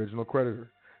from the original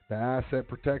creditor. The Asset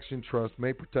Protection Trust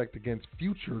may protect against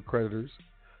future creditors,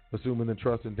 assuming the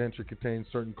trust indenture contains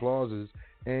certain clauses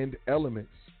and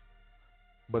elements.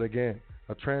 But again,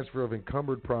 a transfer of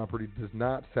encumbered property does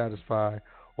not satisfy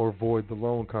or void the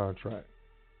loan contract.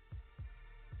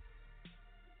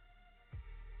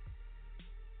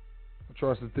 I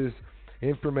trust that this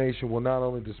information will not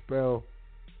only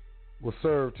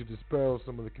serve to dispel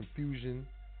some of the confusion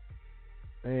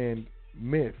and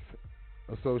myth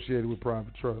associated with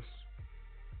private trusts.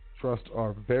 Trusts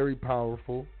are very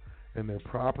powerful, and their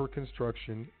proper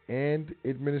construction and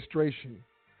administration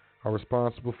are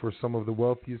responsible for some of the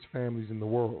wealthiest families in the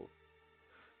world.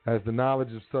 As the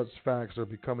knowledge of such facts are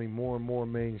becoming more and more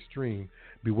mainstream,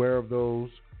 beware of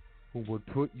those who would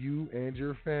put you and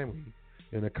your family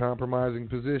in a compromising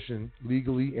position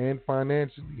legally and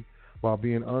financially while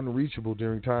being unreachable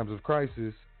during times of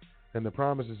crisis, and the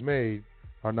promises made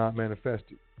are not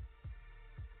manifested.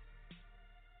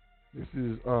 This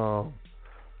is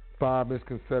 5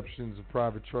 Misconceptions of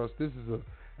Private Trust. This is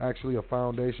actually a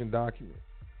foundation document.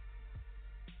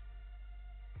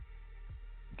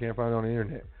 You can't find it on the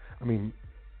internet. I mean,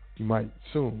 you might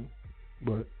soon,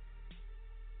 but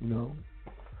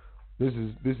this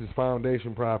is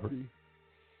foundation property.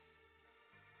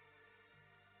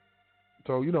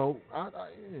 So,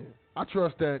 I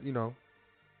trust that,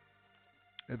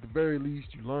 at the very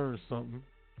least you learn something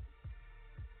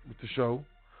with the show.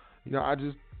 And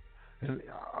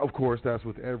of course that's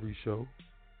with every show.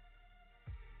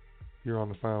 here on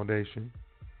the foundation.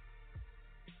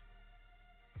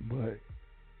 But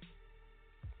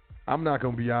I'm not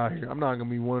going to be out here. I'm not going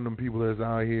to be one of them people that's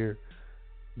out here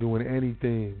doing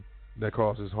anything that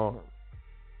causes harm.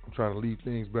 I'm trying to leave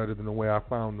things better than the way I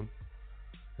found them.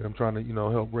 And I'm trying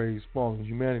to, help raise fallen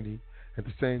humanity. At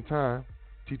the same time,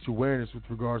 teach awareness with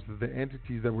regards to the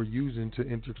entities that we're using to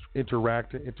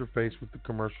interact and interface with the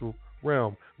commercial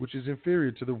realm, which is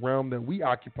inferior to the realm that we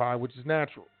occupy, which is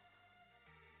natural.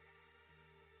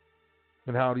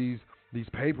 And how these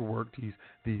paperwork,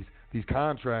 these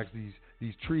contracts,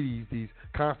 these treaties, these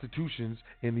constitutions,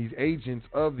 and these agents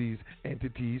of these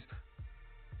entities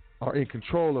are in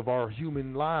control of our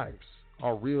human lives,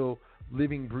 our real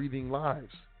living, breathing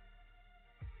lives.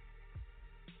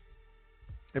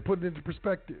 And put it into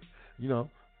perspective,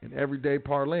 in everyday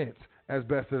parlance, as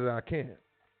best as I can.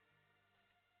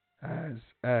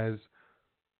 As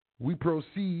we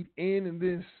proceed in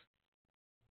this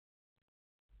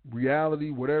reality,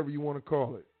 whatever you want to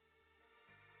call it,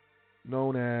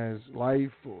 known as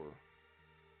life or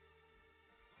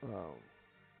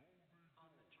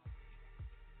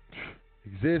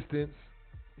existence,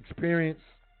 experience,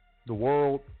 the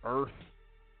world, Earth,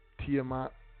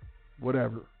 Tiamat,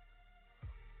 whatever.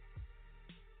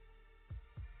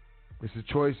 It's the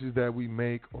choices that we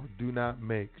make or do not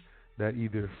make that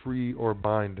either free or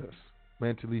bind us,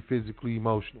 mentally, physically,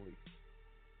 emotionally.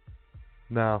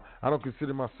 Now, I don't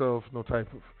consider myself no type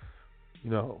of,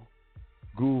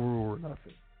 guru or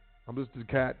nothing. I'm just a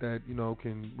cat that,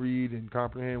 can read and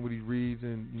comprehend what he reads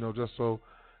and, just so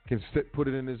can put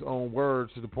it in his own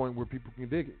words to the point where people can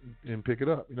dig it and pick it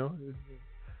up, And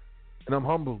I'm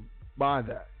humbled by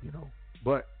that,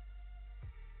 But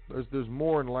there's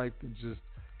more in life than just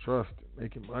trust and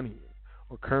making money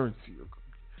or currency or,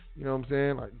 you know what I'm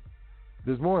saying? Like,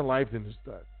 there's more in life than just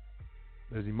that.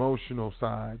 There's emotional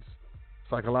sides,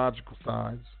 psychological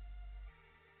sides.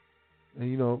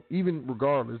 And, even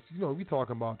regardless, we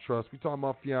talking about trust, we talking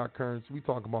about fiat currency, we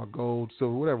talking about gold,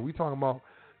 silver, whatever. We talking about,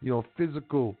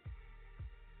 physical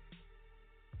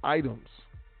items,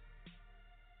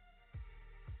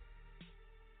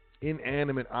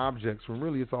 inanimate objects, when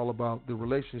really it's all about the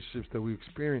relationships that we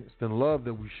experience, the love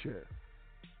that we share,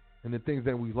 and the things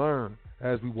that we learn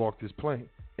as we walk this plane,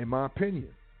 in my opinion.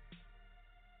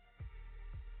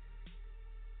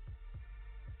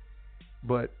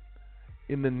 But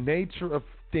in the nature of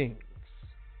things,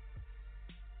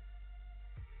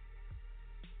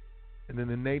 and in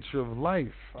the nature of life,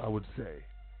 I would say,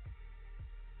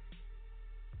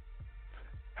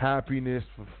 happiness,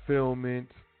 fulfillment,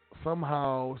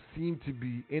 somehow seem to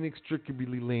be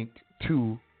inextricably linked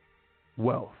to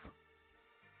wealth.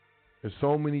 There's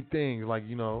so many things, like,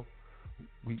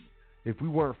 if we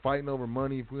weren't fighting over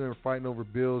money, if we weren't fighting over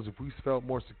bills, if we felt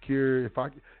more secure, if I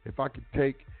could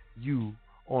take you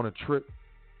on a trip,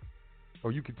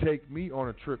 or you could take me on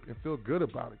a trip and feel good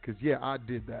about it, because yeah, I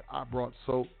did that. I brought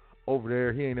soap over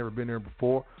there. He ain't never been there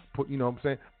before. You know what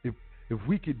I'm saying? If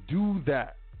we could do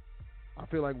that, I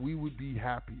feel like we would be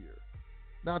happier.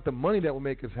 Not the money that would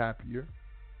make us happier,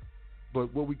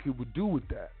 but what we would do with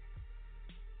that,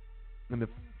 and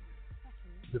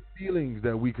the feelings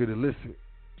that we could elicit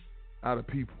out of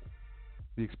people,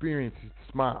 the experiences,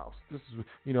 the smiles. This is,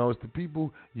 it's the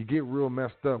people you get real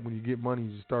messed up when you get money.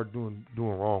 You just start doing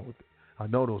wrong with it. I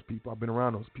know those people. I've been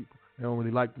around those people. They don't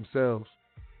really like themselves.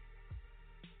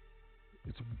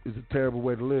 It's a terrible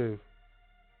way to live,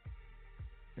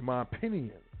 in my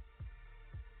opinion.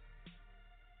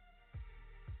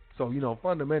 So,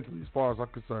 fundamentally, as far as I'm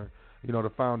concerned,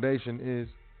 the foundation is,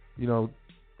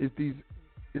 it's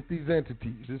these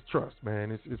entities. It's trust,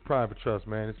 man. It's private trust,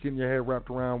 man. It's getting your head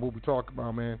wrapped around what we talk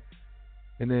about, man.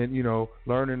 And then,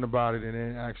 learning about it and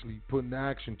then actually putting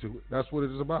action to it. That's what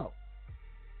it is about.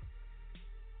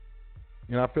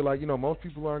 And I feel like, most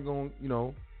people aren't going,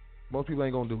 most people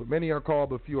ain't going to do it. Many are called,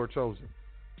 but few are chosen.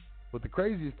 But the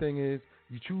craziest thing is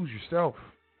you choose yourself.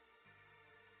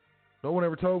 No one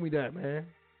ever told me that, man.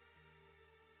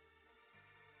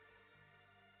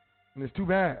 And it's too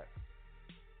bad.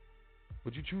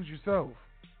 But you choose yourself.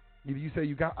 Either you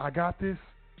say I got this,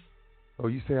 or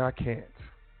you say I can't.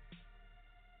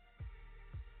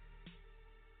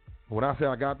 When I say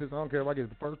I got this, I don't care if I get it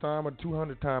the first time or the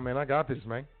 200th time, man. I got this,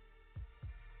 man.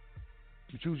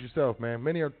 You choose yourself, man.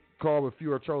 Many are called, but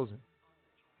few are chosen.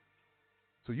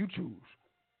 So you choose.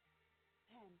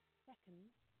 10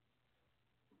 seconds.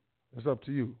 It's up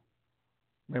to you.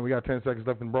 Man, we got 10 seconds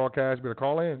left in the broadcast. You better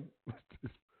call in.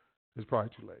 It's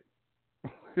probably too late.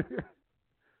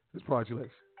 It's probably too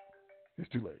late. It's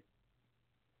too late.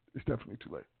 It's definitely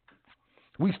too late.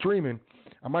 We streaming.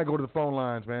 I might go to the phone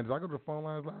lines, man. Did I go to the phone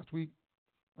lines last week?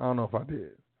 I don't know if I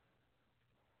did.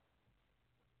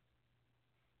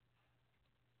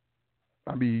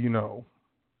 I mean,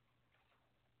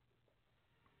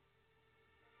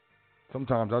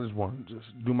 sometimes I just want to just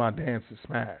do my dance and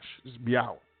smash, just be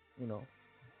out.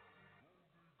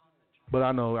 But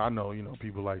I know,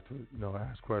 people like to,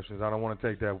 ask questions. I don't want to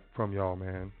take that from y'all,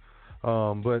 man.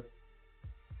 But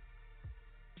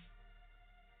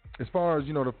as far as,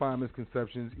 the 5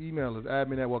 misconceptions, email is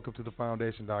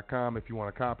admin@welcometothefoundation.com if you want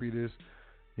a copy of this.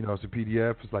 It's a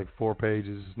PDF. It's like 4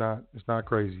 pages. It's not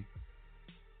crazy.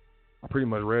 I pretty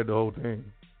much read the whole thing.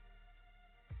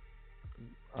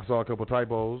 I saw a couple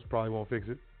typos. Probably won't fix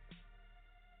it.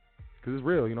 Because it's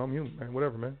real. I'm human, man.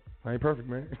 Whatever, man. I ain't perfect,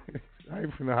 man. I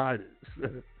ain't finna hide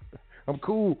it. I'm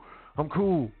cool. I'm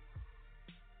cool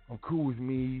with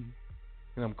me.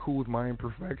 And I'm cool with my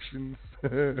imperfections.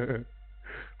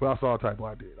 But I saw a typo.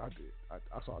 I did. I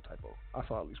saw a typo. I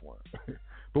saw at least one.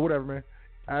 But whatever, man.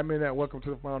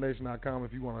 Admin@welcometothefoundation.com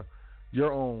if you want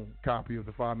your own copy of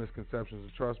the 5 misconceptions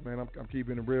of trust, man. I'm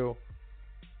keeping it real.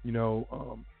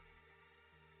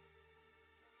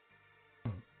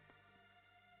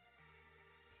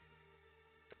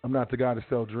 I'm not the guy to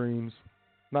sell dreams.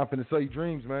 Not finna sell you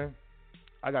dreams, man.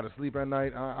 I got to sleep at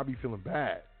night. I be feeling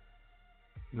bad.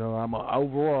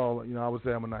 Overall, I would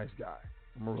say I'm a nice guy.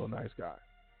 I'm a real nice guy.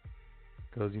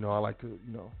 Because, I like to,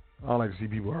 I don't like to see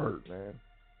people hurt, man.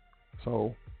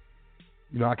 So,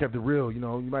 I kept it real. You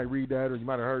might read that or you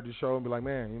might have heard the show and be like,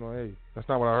 man, hey, that's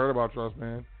not what I heard about trust,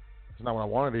 man. It's not what I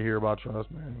wanted to hear about trust,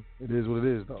 man. It is what it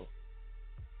is, though.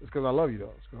 It's because I love you,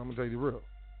 though. It's because I'm going to tell you the real.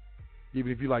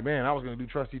 Even if you're like, man, I was going to do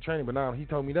trustee training, but now he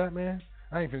told me that, man,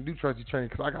 I ain't going to do trustee training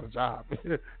because I got a job.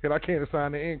 And I can't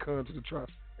assign the income to the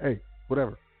trust. Hey,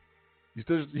 whatever. You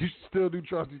still do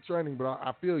trustee training, but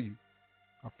I feel you.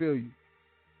 I feel you.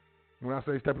 When I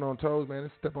say stepping on toes, man,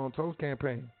 it's a Step on Toes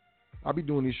campaign. I'll be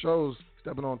doing these shows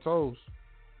stepping on toes.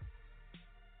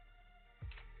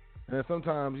 And then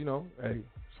sometimes, hey,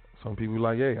 some people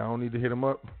like, hey, I don't need to hit him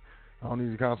up. I don't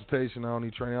need a consultation. I don't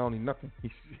need training. I don't need nothing.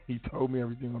 He told me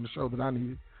everything on the show that I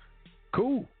needed.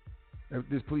 Cool.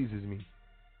 This pleases me.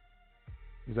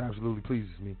 This absolutely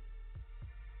pleases me.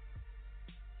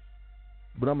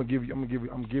 But I'm giving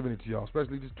it to y'all,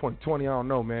 especially this 2020. I don't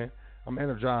know, man. I'm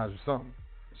energized or something.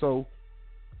 So,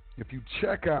 if you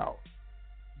check out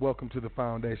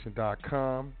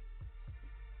welcometothefoundation.com,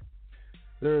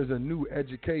 there is a new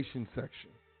education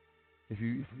section. If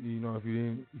you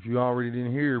already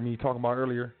didn't hear me talking about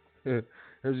earlier, there's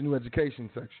a new education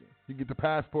section. You get the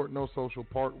Passport No Social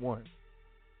Part 1.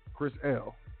 Chris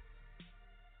L.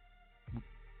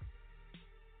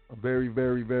 A very,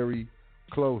 very, very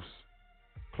close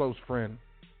friend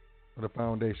of the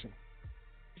foundation.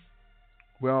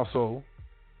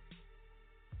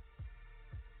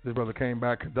 This brother came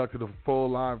back, conducted a full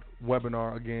live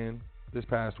webinar again this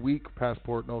past week.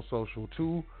 Passport No Social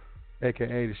 2,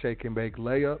 a.k.a. the Shake and Bake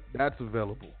Layup. That's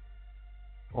available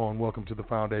on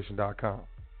welcometothefoundation.com.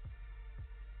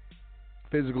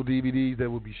 Physical DVDs that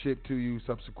will be shipped to you.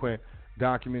 Subsequent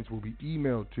documents will be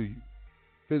emailed to you.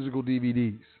 Physical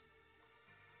DVDs.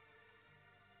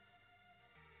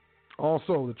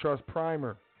 Also, the Trust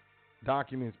Primer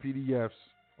documents, PDFs,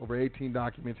 over 18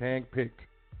 documents, handpicked.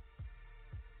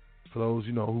 For those,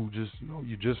 who just,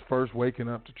 you're just first waking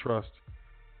up to trust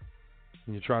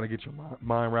and you're trying to get your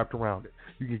mind wrapped around it.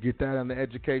 You can get that on the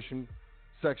education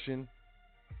section,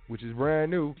 which is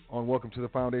brand new on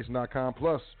welcometothefoundation.com.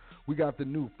 Plus, we got the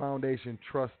new Foundation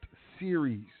Trust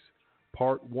Series,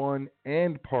 Part 1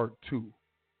 and Part 2,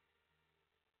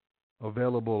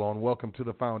 available on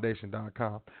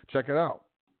welcometothefoundation.com. Check it out.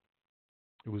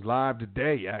 It was live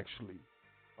today, actually.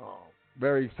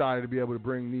 Very excited to be able to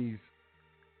bring these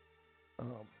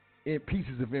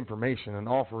pieces of information and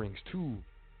offerings to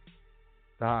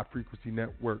the High Frequency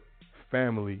Network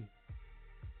family.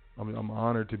 I'm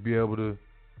honored to be able to,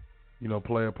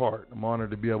 play a part. I'm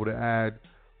honored to be able to add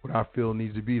what I feel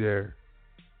needs to be there,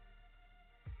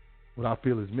 what I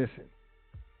feel is missing.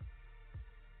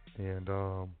 And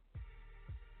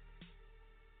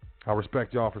I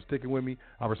respect y'all for sticking with me.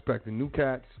 I respect the new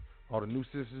cats, all the new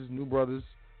sisters, new brothers,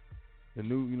 the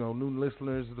new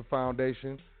listeners of the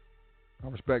foundation. I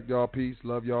respect y'all. Peace.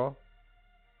 Love y'all.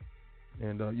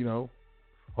 And,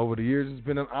 over the years, it's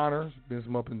been an honor. It's been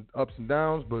some ups and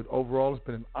downs, but overall, it's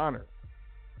been an honor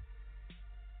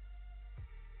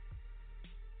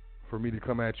for me to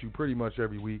come at you pretty much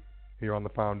every week here on the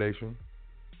foundation.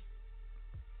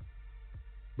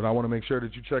 But I want to make sure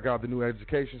that you check out the new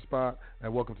education spot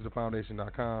at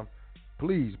welcometothefoundation.com.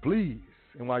 Please,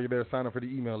 and while you're there, sign up for the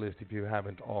email list if you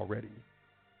haven't already.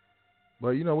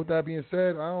 But, with that being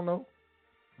said, I don't know.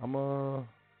 I'm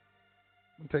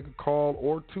Take a call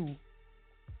or two.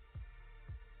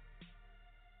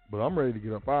 But I'm ready to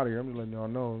get up out of here. I'm just letting y'all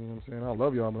know, you know what I'm saying? I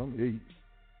love y'all, but I'm eating.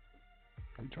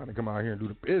 I'm trying to come out here and do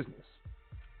the business.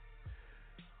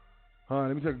 All right,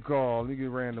 let me take a call. Let me get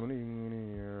random.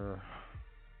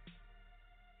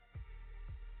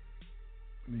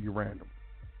 Let me get random.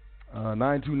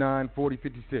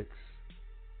 929-4056.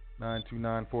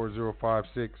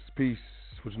 929-4056. Peace.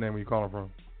 What's your name? Where you calling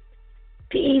from?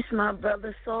 Peace, my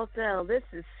brother Saltel. This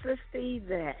is Sister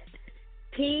Yvette.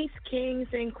 Peace, kings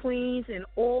and queens, and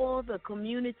all the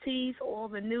communities, all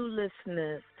the new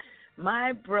listeners.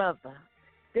 My brother,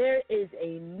 there is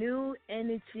a new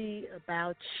energy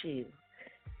about you.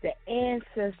 The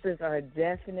ancestors are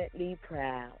definitely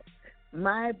proud.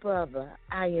 My brother,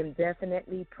 I am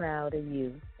definitely proud of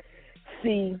you.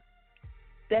 See,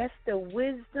 that's the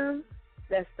wisdom,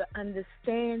 that's the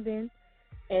understanding,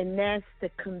 and that's the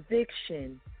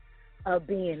conviction of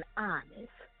being honest.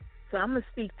 So I'm going to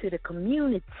speak to the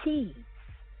communities,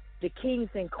 the kings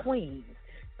and queens,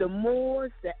 the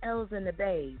Moors, the L's, and the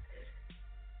Bays.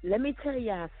 Let me tell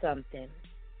y'all something.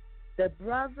 The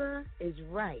brother is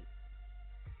right.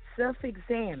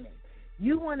 Self-examine.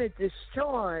 You want to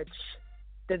discharge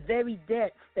the very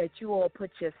debts that you all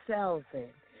put yourselves in.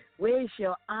 Where's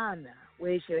your honor?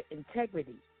 Where's your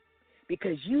integrity?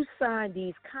 Because you signed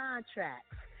these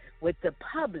contracts with the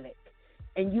public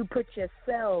and you put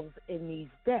yourselves in these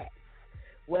debts,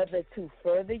 whether to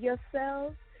further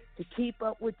yourselves, to keep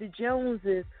up with the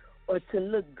Joneses, or to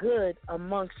look good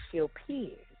amongst your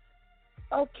peers.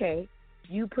 Okay,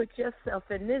 you put yourself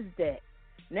in this debt.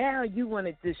 Now you want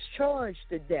to discharge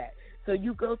the debt. So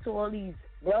you go to all these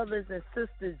brothers and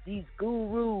sisters, these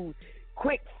gurus,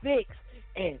 quick fix,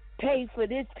 and pay for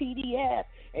this PDF,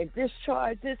 and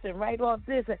discharge this, and write off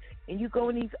this, and you go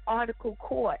in these article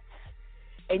courts,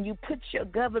 and you put your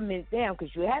government down,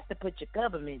 because you have to put your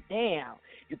government down.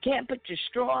 You can't put your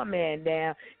straw man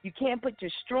down. You can't put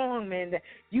your strong man down.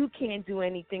 You can't do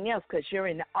anything else because you're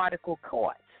in the article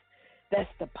courts. That's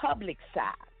the public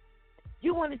side.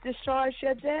 You want to discharge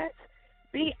your debts?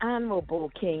 Be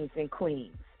honorable, kings and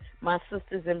queens, my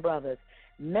sisters and brothers.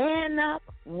 Man up,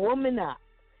 woman up.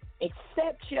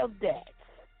 Accept your debts.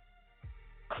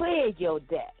 Clear your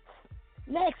debts.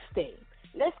 Next thing,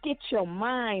 let's get your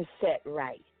mindset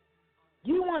right.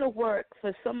 You want to work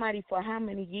for somebody for how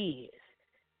many years?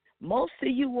 Most of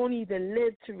you won't even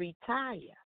live to retire.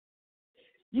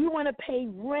 You want to pay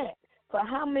rent for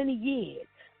how many years?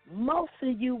 Most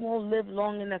of you won't live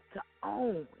long enough to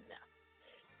own.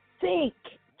 Think,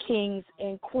 kings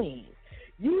and queens.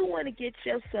 You want to get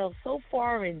yourself so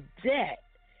far in debt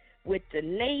with the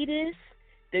latest,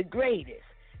 the greatest.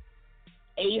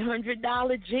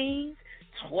 $800 jeans,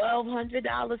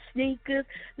 $1,200 sneakers.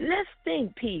 Let's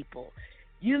think, people.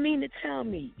 You mean to tell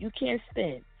me you can't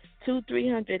spend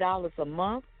 $200-300 a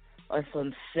month on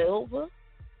some silver,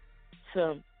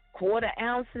 some quarter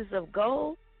ounces of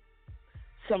gold,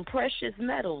 some precious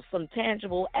metals, some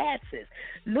tangible assets?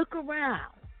 Look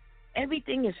around.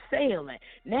 Everything is failing.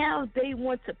 Now they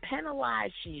want to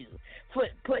penalize you for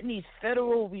putting these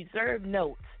Federal Reserve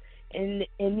notes in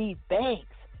these banks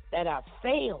that are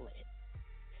failing.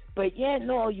 But yet,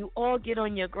 no, you all get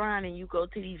on your grind and you go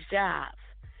to these jobs,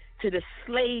 to the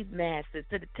slave masters,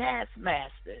 to the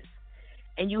taskmasters,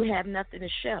 and you have nothing to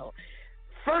show.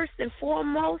 First and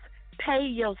foremost, pay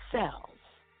yourselves.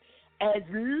 As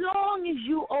long as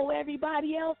you owe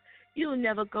everybody else, you'll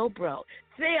never go broke.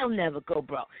 They'll never go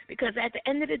broke. Because at the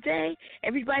end of the day,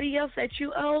 everybody else that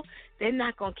you owe, they're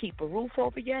not going to keep a roof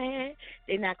over your head.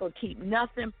 They're not going to keep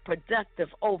nothing productive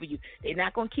over you. They're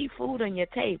not going to keep food on your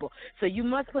table. So you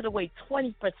must put away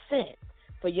 20%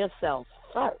 for yourself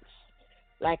first.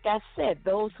 Like I said,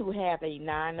 those who have a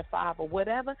 9-to-5 or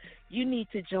whatever, you need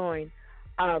to join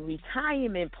a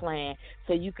retirement plan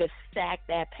so you could stack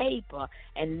that paper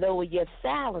and lower your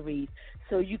salaries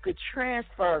so you could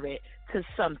transfer it to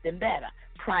something better,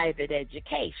 private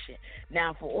education.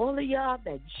 Now, for all of y'all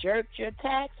that jerked your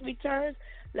tax returns,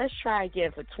 let's try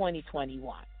again for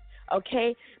 2021,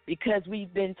 okay? Because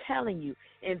we've been telling you,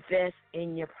 invest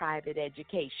in your private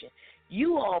education.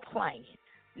 You all playing.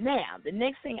 Now, the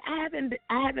next thing, I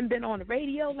haven't been on the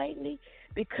radio lately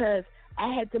because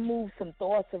I had to move some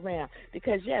thoughts around.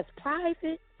 Because, yes,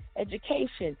 private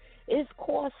education is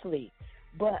costly,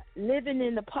 but living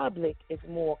in the public is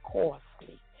more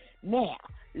costly. Now,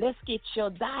 let's get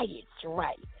your diets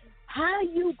right. How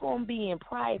you going to be in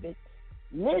private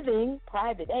living,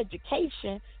 private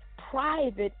education,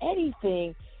 private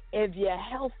anything if your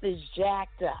health is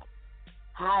jacked up?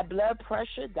 High blood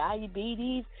pressure,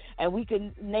 diabetes, and we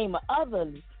can name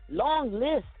another long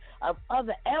list of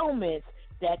other ailments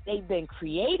that they've been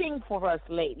creating for us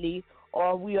lately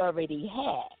or we already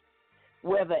had,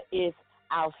 whether it's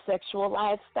our sexual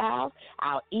lifestyles,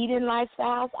 our eating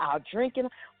lifestyles, our drinking.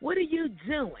 What are you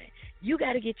doing? You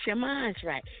got to get your minds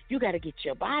right. You got to get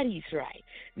your bodies right.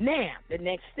 Now, the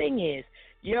next thing is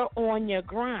you're on your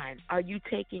grind. Are you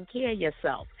taking care of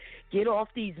yourself? Get off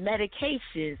these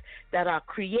medications that are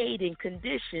creating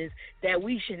conditions that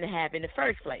we shouldn't have in the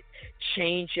first place.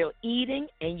 Change your eating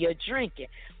and your drinking.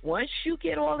 Once you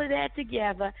get all of that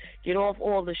together, get off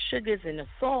all the sugars and the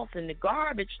salts and the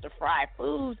garbage, the fried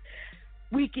foods,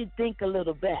 we can think a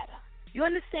little better. You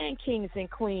understand, kings and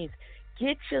queens?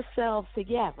 Get yourselves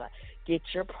together. Get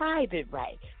your private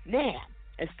right. Now,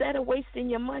 instead of wasting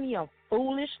your money on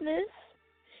foolishness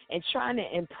and trying to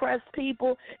impress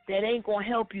people that ain't going to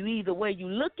help you either way you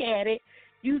look at it,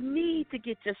 you need to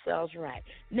get yourselves right.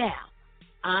 Now,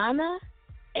 honor,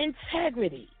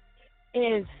 integrity.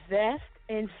 Invest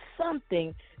in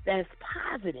something that's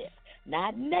positive,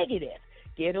 not negative.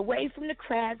 Get away from the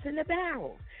crabs in the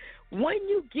barrel. When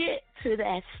you get to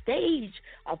that stage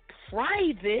of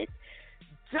private,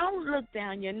 don't look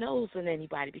down your nose on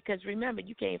anybody because remember,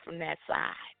 you came from that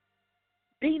side.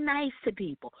 Be nice to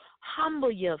people.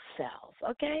 Humble yourselves,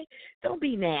 okay? Don't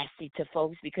be nasty to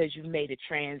folks because you've made a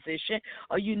transition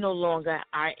or you no longer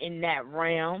are in that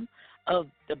realm of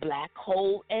the black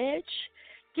hole edge.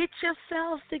 Get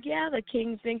yourselves together,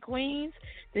 kings and queens.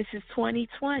 This is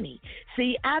 2020.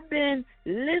 See, I've been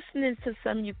listening to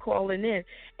some of you calling in,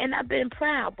 and I've been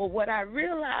proud. But what I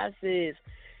realize is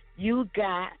you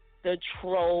got the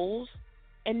trolls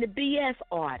and the BS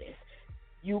artists.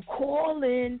 You call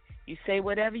in, you say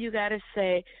whatever you got to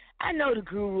say. I know the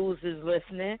gurus is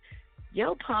listening.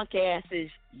 Your punk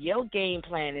asses, your game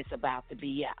plan is about to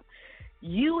be up.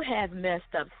 You have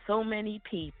messed up so many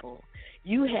people.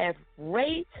 You have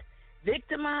raped,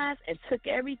 victimized, and took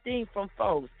everything from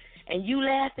folks. And you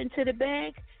laugh into the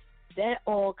bank, that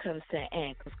all comes to an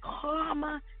end. Because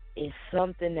karma is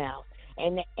something else.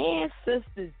 And the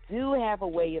ancestors do have a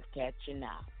way of catching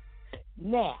up.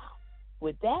 Now,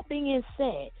 with that being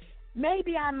said,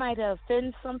 maybe I might have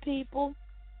offended some people.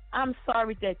 I'm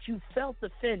sorry that you felt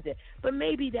offended. But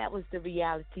maybe that was the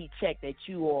reality check that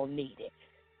you all needed.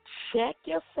 Check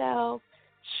yourself.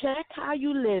 Check how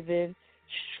you living.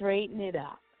 Straighten it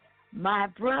up. My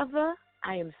brother,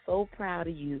 I am so proud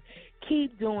of you.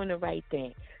 Keep doing the right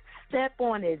thing. Step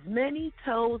on as many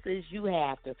toes as you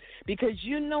have to. Because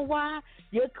you know why?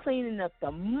 You're cleaning up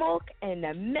the muck and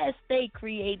the mess they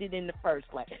created in the first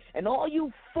place. And all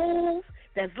you fools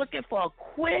that's looking for a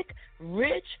quick,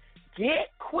 rich, get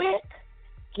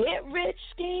rich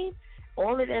scheme,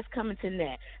 all of that's coming to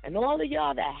that. And all of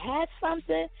y'all that had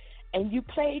something and you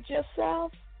played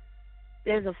yourself,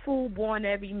 there's a fool born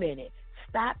every minute.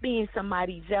 Stop being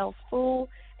somebody else's fool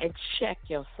and check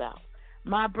yourself.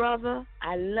 My brother,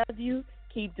 I love you.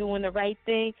 Keep doing the right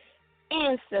thing.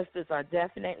 Ancestors are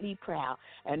definitely proud.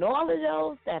 And all of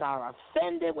those that are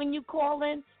offended when you call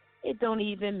in, it don't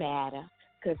even matter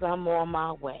because I'm on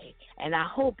my way. And I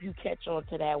hope you catch on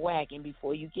to that wagon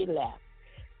before you get left.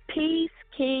 Peace,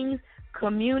 kings,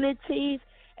 communities,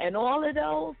 and all of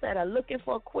those that are looking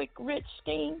for a quick, rich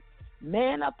scheme,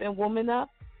 man up and woman up,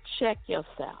 check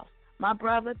yourself. My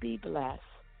brother, be blessed.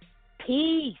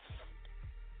 Peace.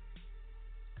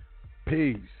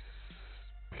 Peace.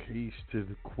 Peace to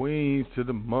the queens, to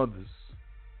the mothers,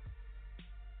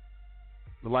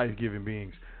 the life-giving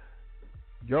beings.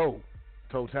 Yo,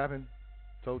 toe tapping.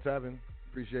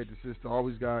 Appreciate the sister.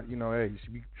 Always got, hey,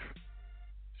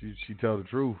 she tell the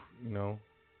truth,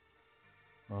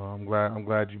 I'm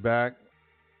glad you back.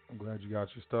 I'm glad you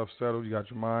got your stuff settled. You got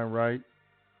your mind right.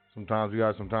 Sometimes we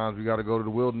got to go to the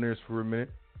wilderness for a minute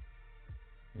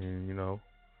and,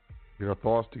 get our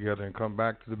thoughts together and come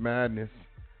back to the madness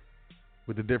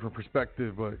with a different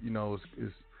perspective. But,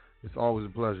 it's always a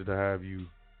pleasure to have you,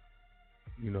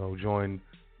 join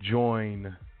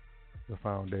the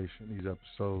foundation, these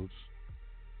episodes.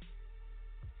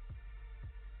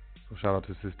 So shout out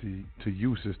to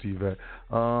you, Sister Yvette.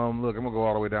 Look, I'm going to go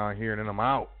all the way down here and then I'm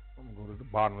out. I'm going to go to the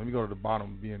bottom. Let me go to the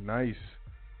bottom being nice.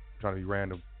 I'm trying to be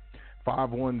random.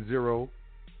 510-0395.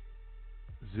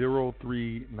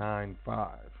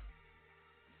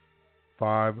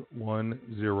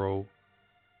 510-0395.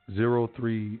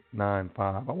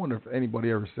 I wonder if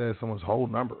anybody ever says someone's whole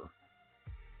number.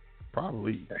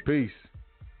 Probably. Peace.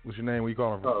 What's your name? Where you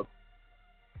calling from?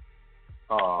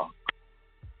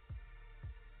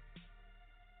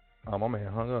 My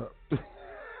man hung up.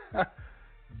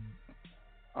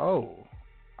 Oh,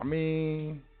 I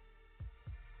mean,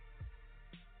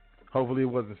 hopefully it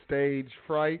wasn't stage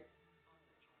fright.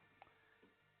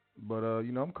 But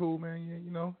I'm cool, man.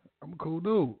 Yeah, I'm a cool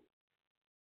dude.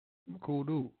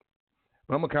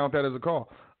 But I'm gonna count that as a call.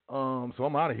 So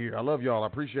I'm out of here. I love y'all. I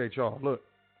appreciate y'all. Look,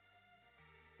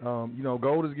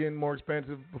 gold is getting more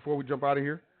expensive before we jump out of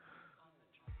here.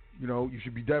 You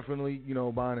should be definitely,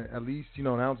 buying at least, an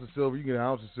ounce of silver. You can get an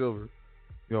ounce of silver,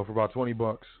 for about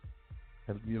 $20,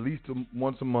 at least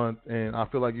once a month. And I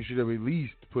feel like you should have at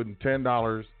least putting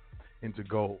 $10 into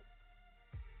gold.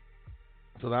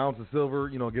 So the ounce of silver,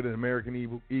 get an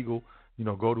American Eagle,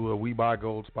 go to a We Buy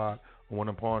Gold spot or one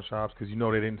of the pawn shops because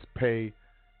they didn't pay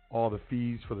all the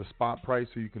fees for the spot price,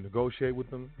 so you can negotiate with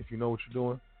them if you know what you're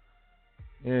doing.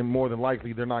 And more than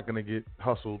likely, they're not going to get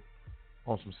hustled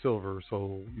on some silver,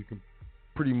 so you can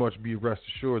pretty much be rest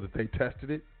assured that they tested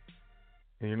it,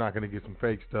 and you're not going to get some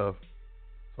fake stuff.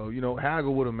 So,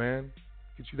 haggle with them, man.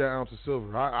 Get you that ounce of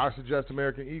silver. I suggest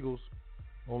American Eagles,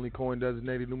 only coin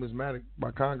designated numismatic by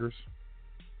Congress.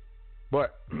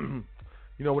 But, when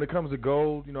it comes to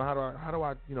gold, how do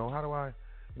I,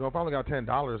 if I only got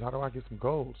 $10, how do I get some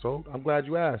gold? So I'm glad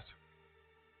you asked.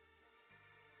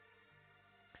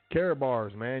 Carat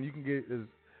bars, man. You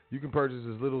can purchase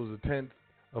as little as 1/10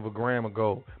 of a gram of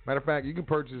gold. Matter of fact, you can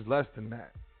purchase less than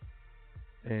that.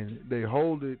 And they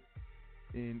hold it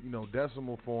in,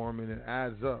 decimal form, and it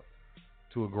adds up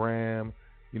to a gram,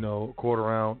 a quarter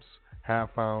ounce,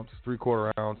 half ounce,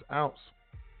 3/4 ounce.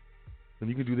 And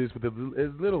you can do this with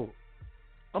as little.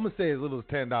 I'm going to say as little as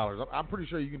 $10. I'm pretty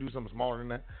sure you can do something smaller than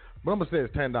that, but I'm going to say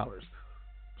it's $10.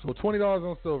 So $20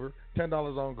 on silver,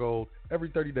 $10 on gold, every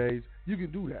 30 days, you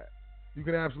can do that. You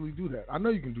can absolutely do that. I know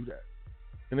you can do that.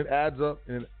 And it adds up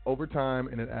and over time,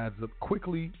 and it adds up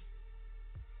quickly.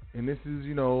 And this is,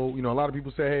 a lot of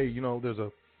people say, hey, I know there's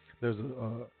a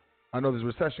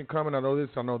recession coming. I know this,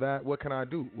 I know that. What can I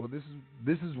do? Well,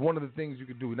 this is one of the things you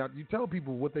can do. Now, you tell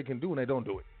people what they can do, and they don't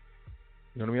do it.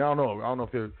 You know what I mean? I don't know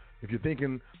if you're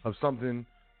thinking of something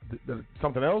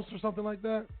else or something like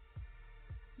that.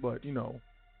 But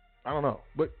I don't know.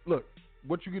 But look,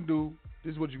 what you can do.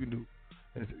 This is what you can do.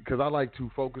 Because I like to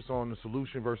focus on the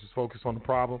solution versus focus on the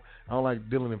problem. I don't like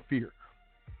dealing in fear.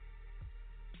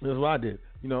 That's what I did.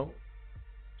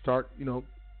 Start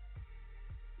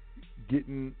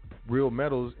getting real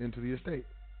metals into the estate.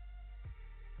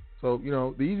 So,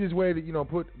 the easiest way to,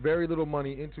 put very little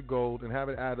money into gold and have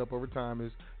it add up over time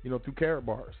is, through carat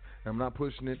bars. And I'm not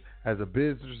pushing it as a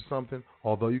business or something,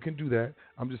 although you can do that.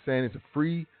 I'm just saying it's a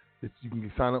free, you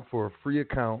can sign up for a free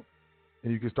account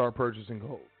and you can start purchasing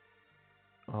gold.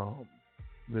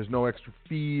 There's no extra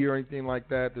fee or anything like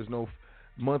that. There's no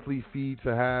monthly fee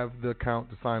to have the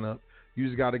account to sign up. You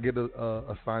just got to get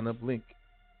a sign up link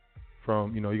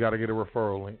from, you got to get a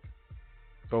referral link.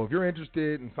 So if you're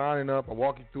interested in signing up, I'll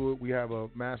walk you through it. We have a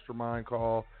mastermind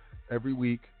call every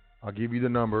week. I'll give you the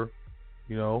number,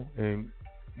 and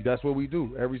that's what we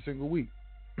do every single week.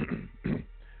 And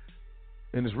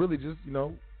it's really just,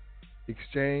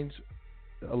 exchange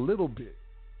a little bit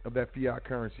of that fiat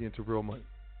currency into real money.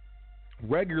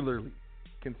 Regularly,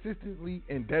 consistently,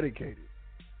 and dedicated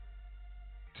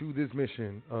to this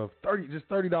mission of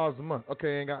 $30 a month.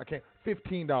 Okay, I can't.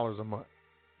 $15 a month.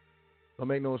 Don't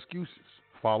make no excuses.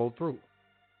 Follow through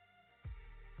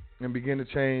and begin to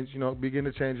change your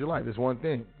life. It's one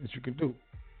thing that you can do.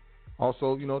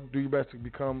 Also, do your best to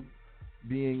become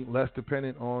being less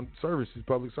dependent on services,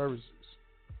 public services.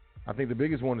 I think the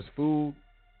biggest one is food.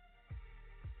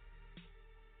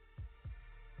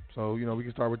 So, we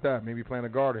can start with that. Maybe plant a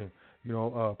garden,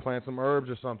 plant some herbs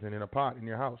or something in a pot in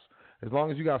your house. As long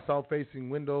as you got south-facing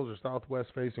windows or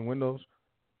southwest-facing windows,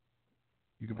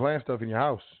 you can plant stuff in your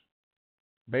house.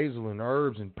 Basil and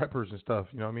herbs and peppers and stuff,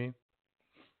 you know what I mean?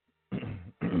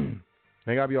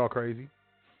 Ain't gotta be all crazy.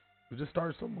 But just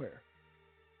start somewhere.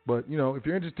 But, if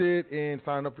you're interested in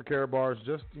signing up for carat bars,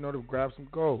 just, to grab some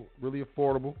gold. Really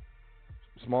affordable.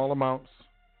 Small amounts.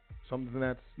 Something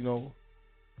that's,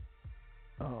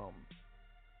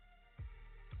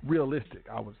 realistic,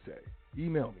 I would say.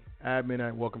 Email me,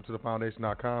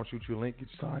 admin@welcometothefoundation.com. Shoot you a link, get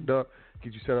you signed up,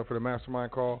 get you set up for the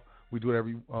mastermind call. We do it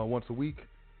every once a week.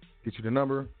 Get you the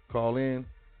number, call in.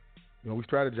 We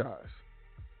strategize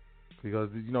because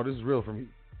this is real for me,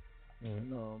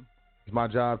 and it's my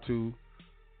job to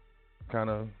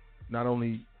kind of not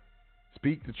only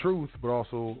speak the truth but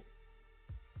also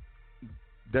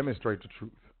demonstrate the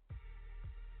truth.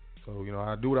 So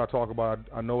I do what I talk about.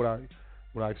 I know what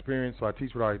I experience, so I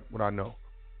teach what I know,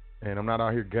 and I'm not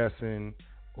out here guessing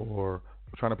or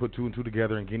trying to put two and two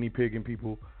together and guinea pigging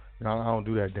people. I don't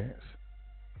do that dance.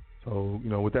 So,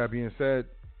 with that being said,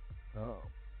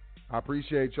 I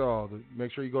appreciate y'all.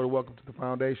 Make sure you go to Welcome to the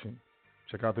Foundation.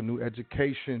 Check out the new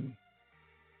education.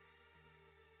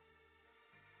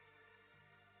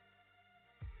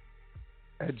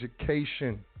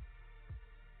 education.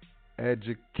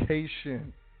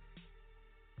 Education.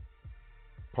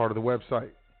 Part of the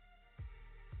website.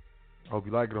 I hope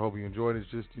you like it. I hope you enjoy it. It's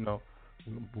just, we're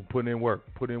putting in work.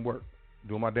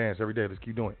 Doing my dance every day. Let's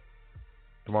keep doing it.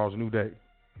 Tomorrow's a new day.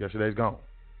 Yesterday's gone.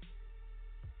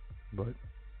 But if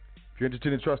you're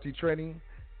interested in trustee training,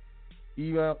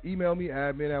 email me,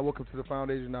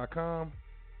 admin@welcometothefoundation.com.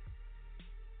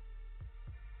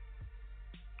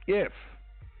 If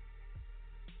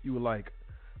you would like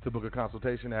to book a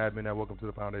consultation,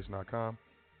 admin@welcometothefoundation.com.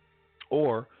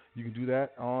 Or you can do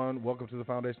that on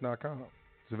welcometothefoundation.com.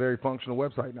 It's a very functional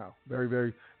website now. Very,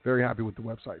 very, very happy with the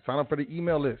website. Sign up for the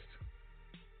email list.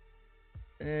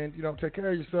 And, take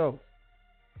care of yourself.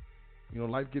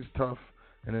 Life gets tough,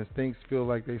 and as things feel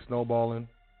like they snowballing,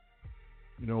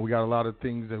 we got a lot of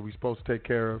things that we're supposed to take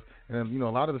care of. And, a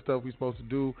lot of the stuff we're supposed to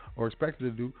do or expected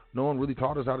to do, no one really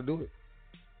taught us how to do it.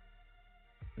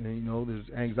 And, there's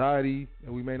anxiety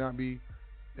that we may not be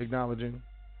acknowledging,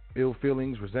 ill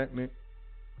feelings, resentment.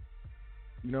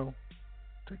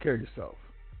 Take care of yourself.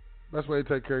 Best way to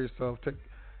take care of yourself,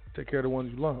 take care of the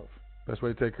ones you love. Best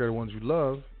way to take care of the ones you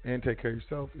love and take care of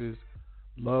yourself is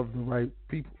love the right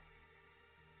people.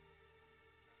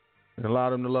 And allow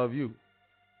them to love you.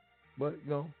 But,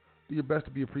 do your best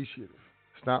to be appreciative.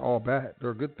 It's not all bad. There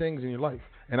are good things in your life.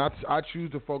 And I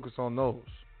choose to focus on those.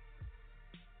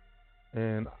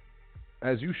 And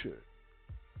as you should.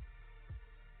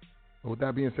 But with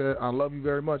that being said, I love you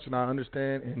very much, and I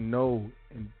understand and know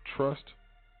and trust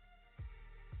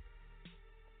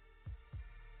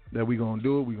that we're going to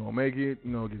do it. We're going to make it.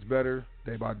 It gets better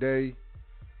day by day.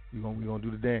 We're going to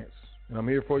do the dance. And I'm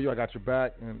here for you. I got your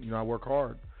back. And, I work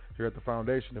hard here at the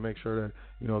foundation to make sure that,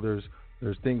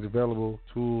 there's things available,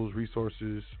 tools,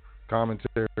 resources,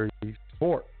 commentary,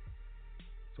 support.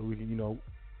 So we can,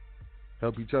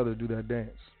 help each other do that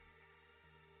dance.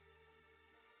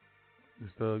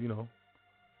 It's the,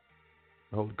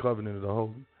 the Holy Covenant of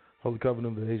the Holy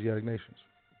Covenant of the Asiatic nations.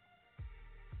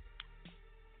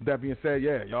 With that being said,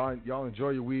 yeah, y'all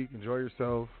enjoy your week, enjoy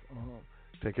yourself,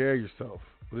 take care of yourself,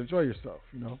 but enjoy yourself,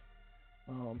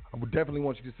 I would definitely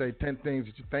want you to say 10 things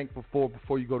that you're thankful for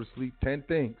before you go to sleep. 10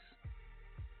 things.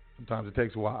 Sometimes it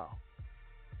takes a while,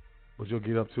 but you'll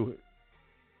get up to it.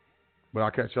 But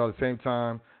I'll catch y'all at the same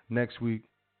time next week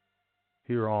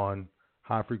here on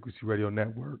High Frequency Radio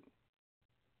Network.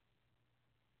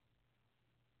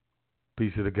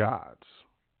 Peace of the gods.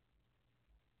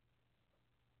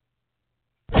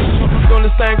 Doing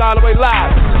this thing all the way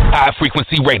live. High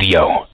Frequency Radio.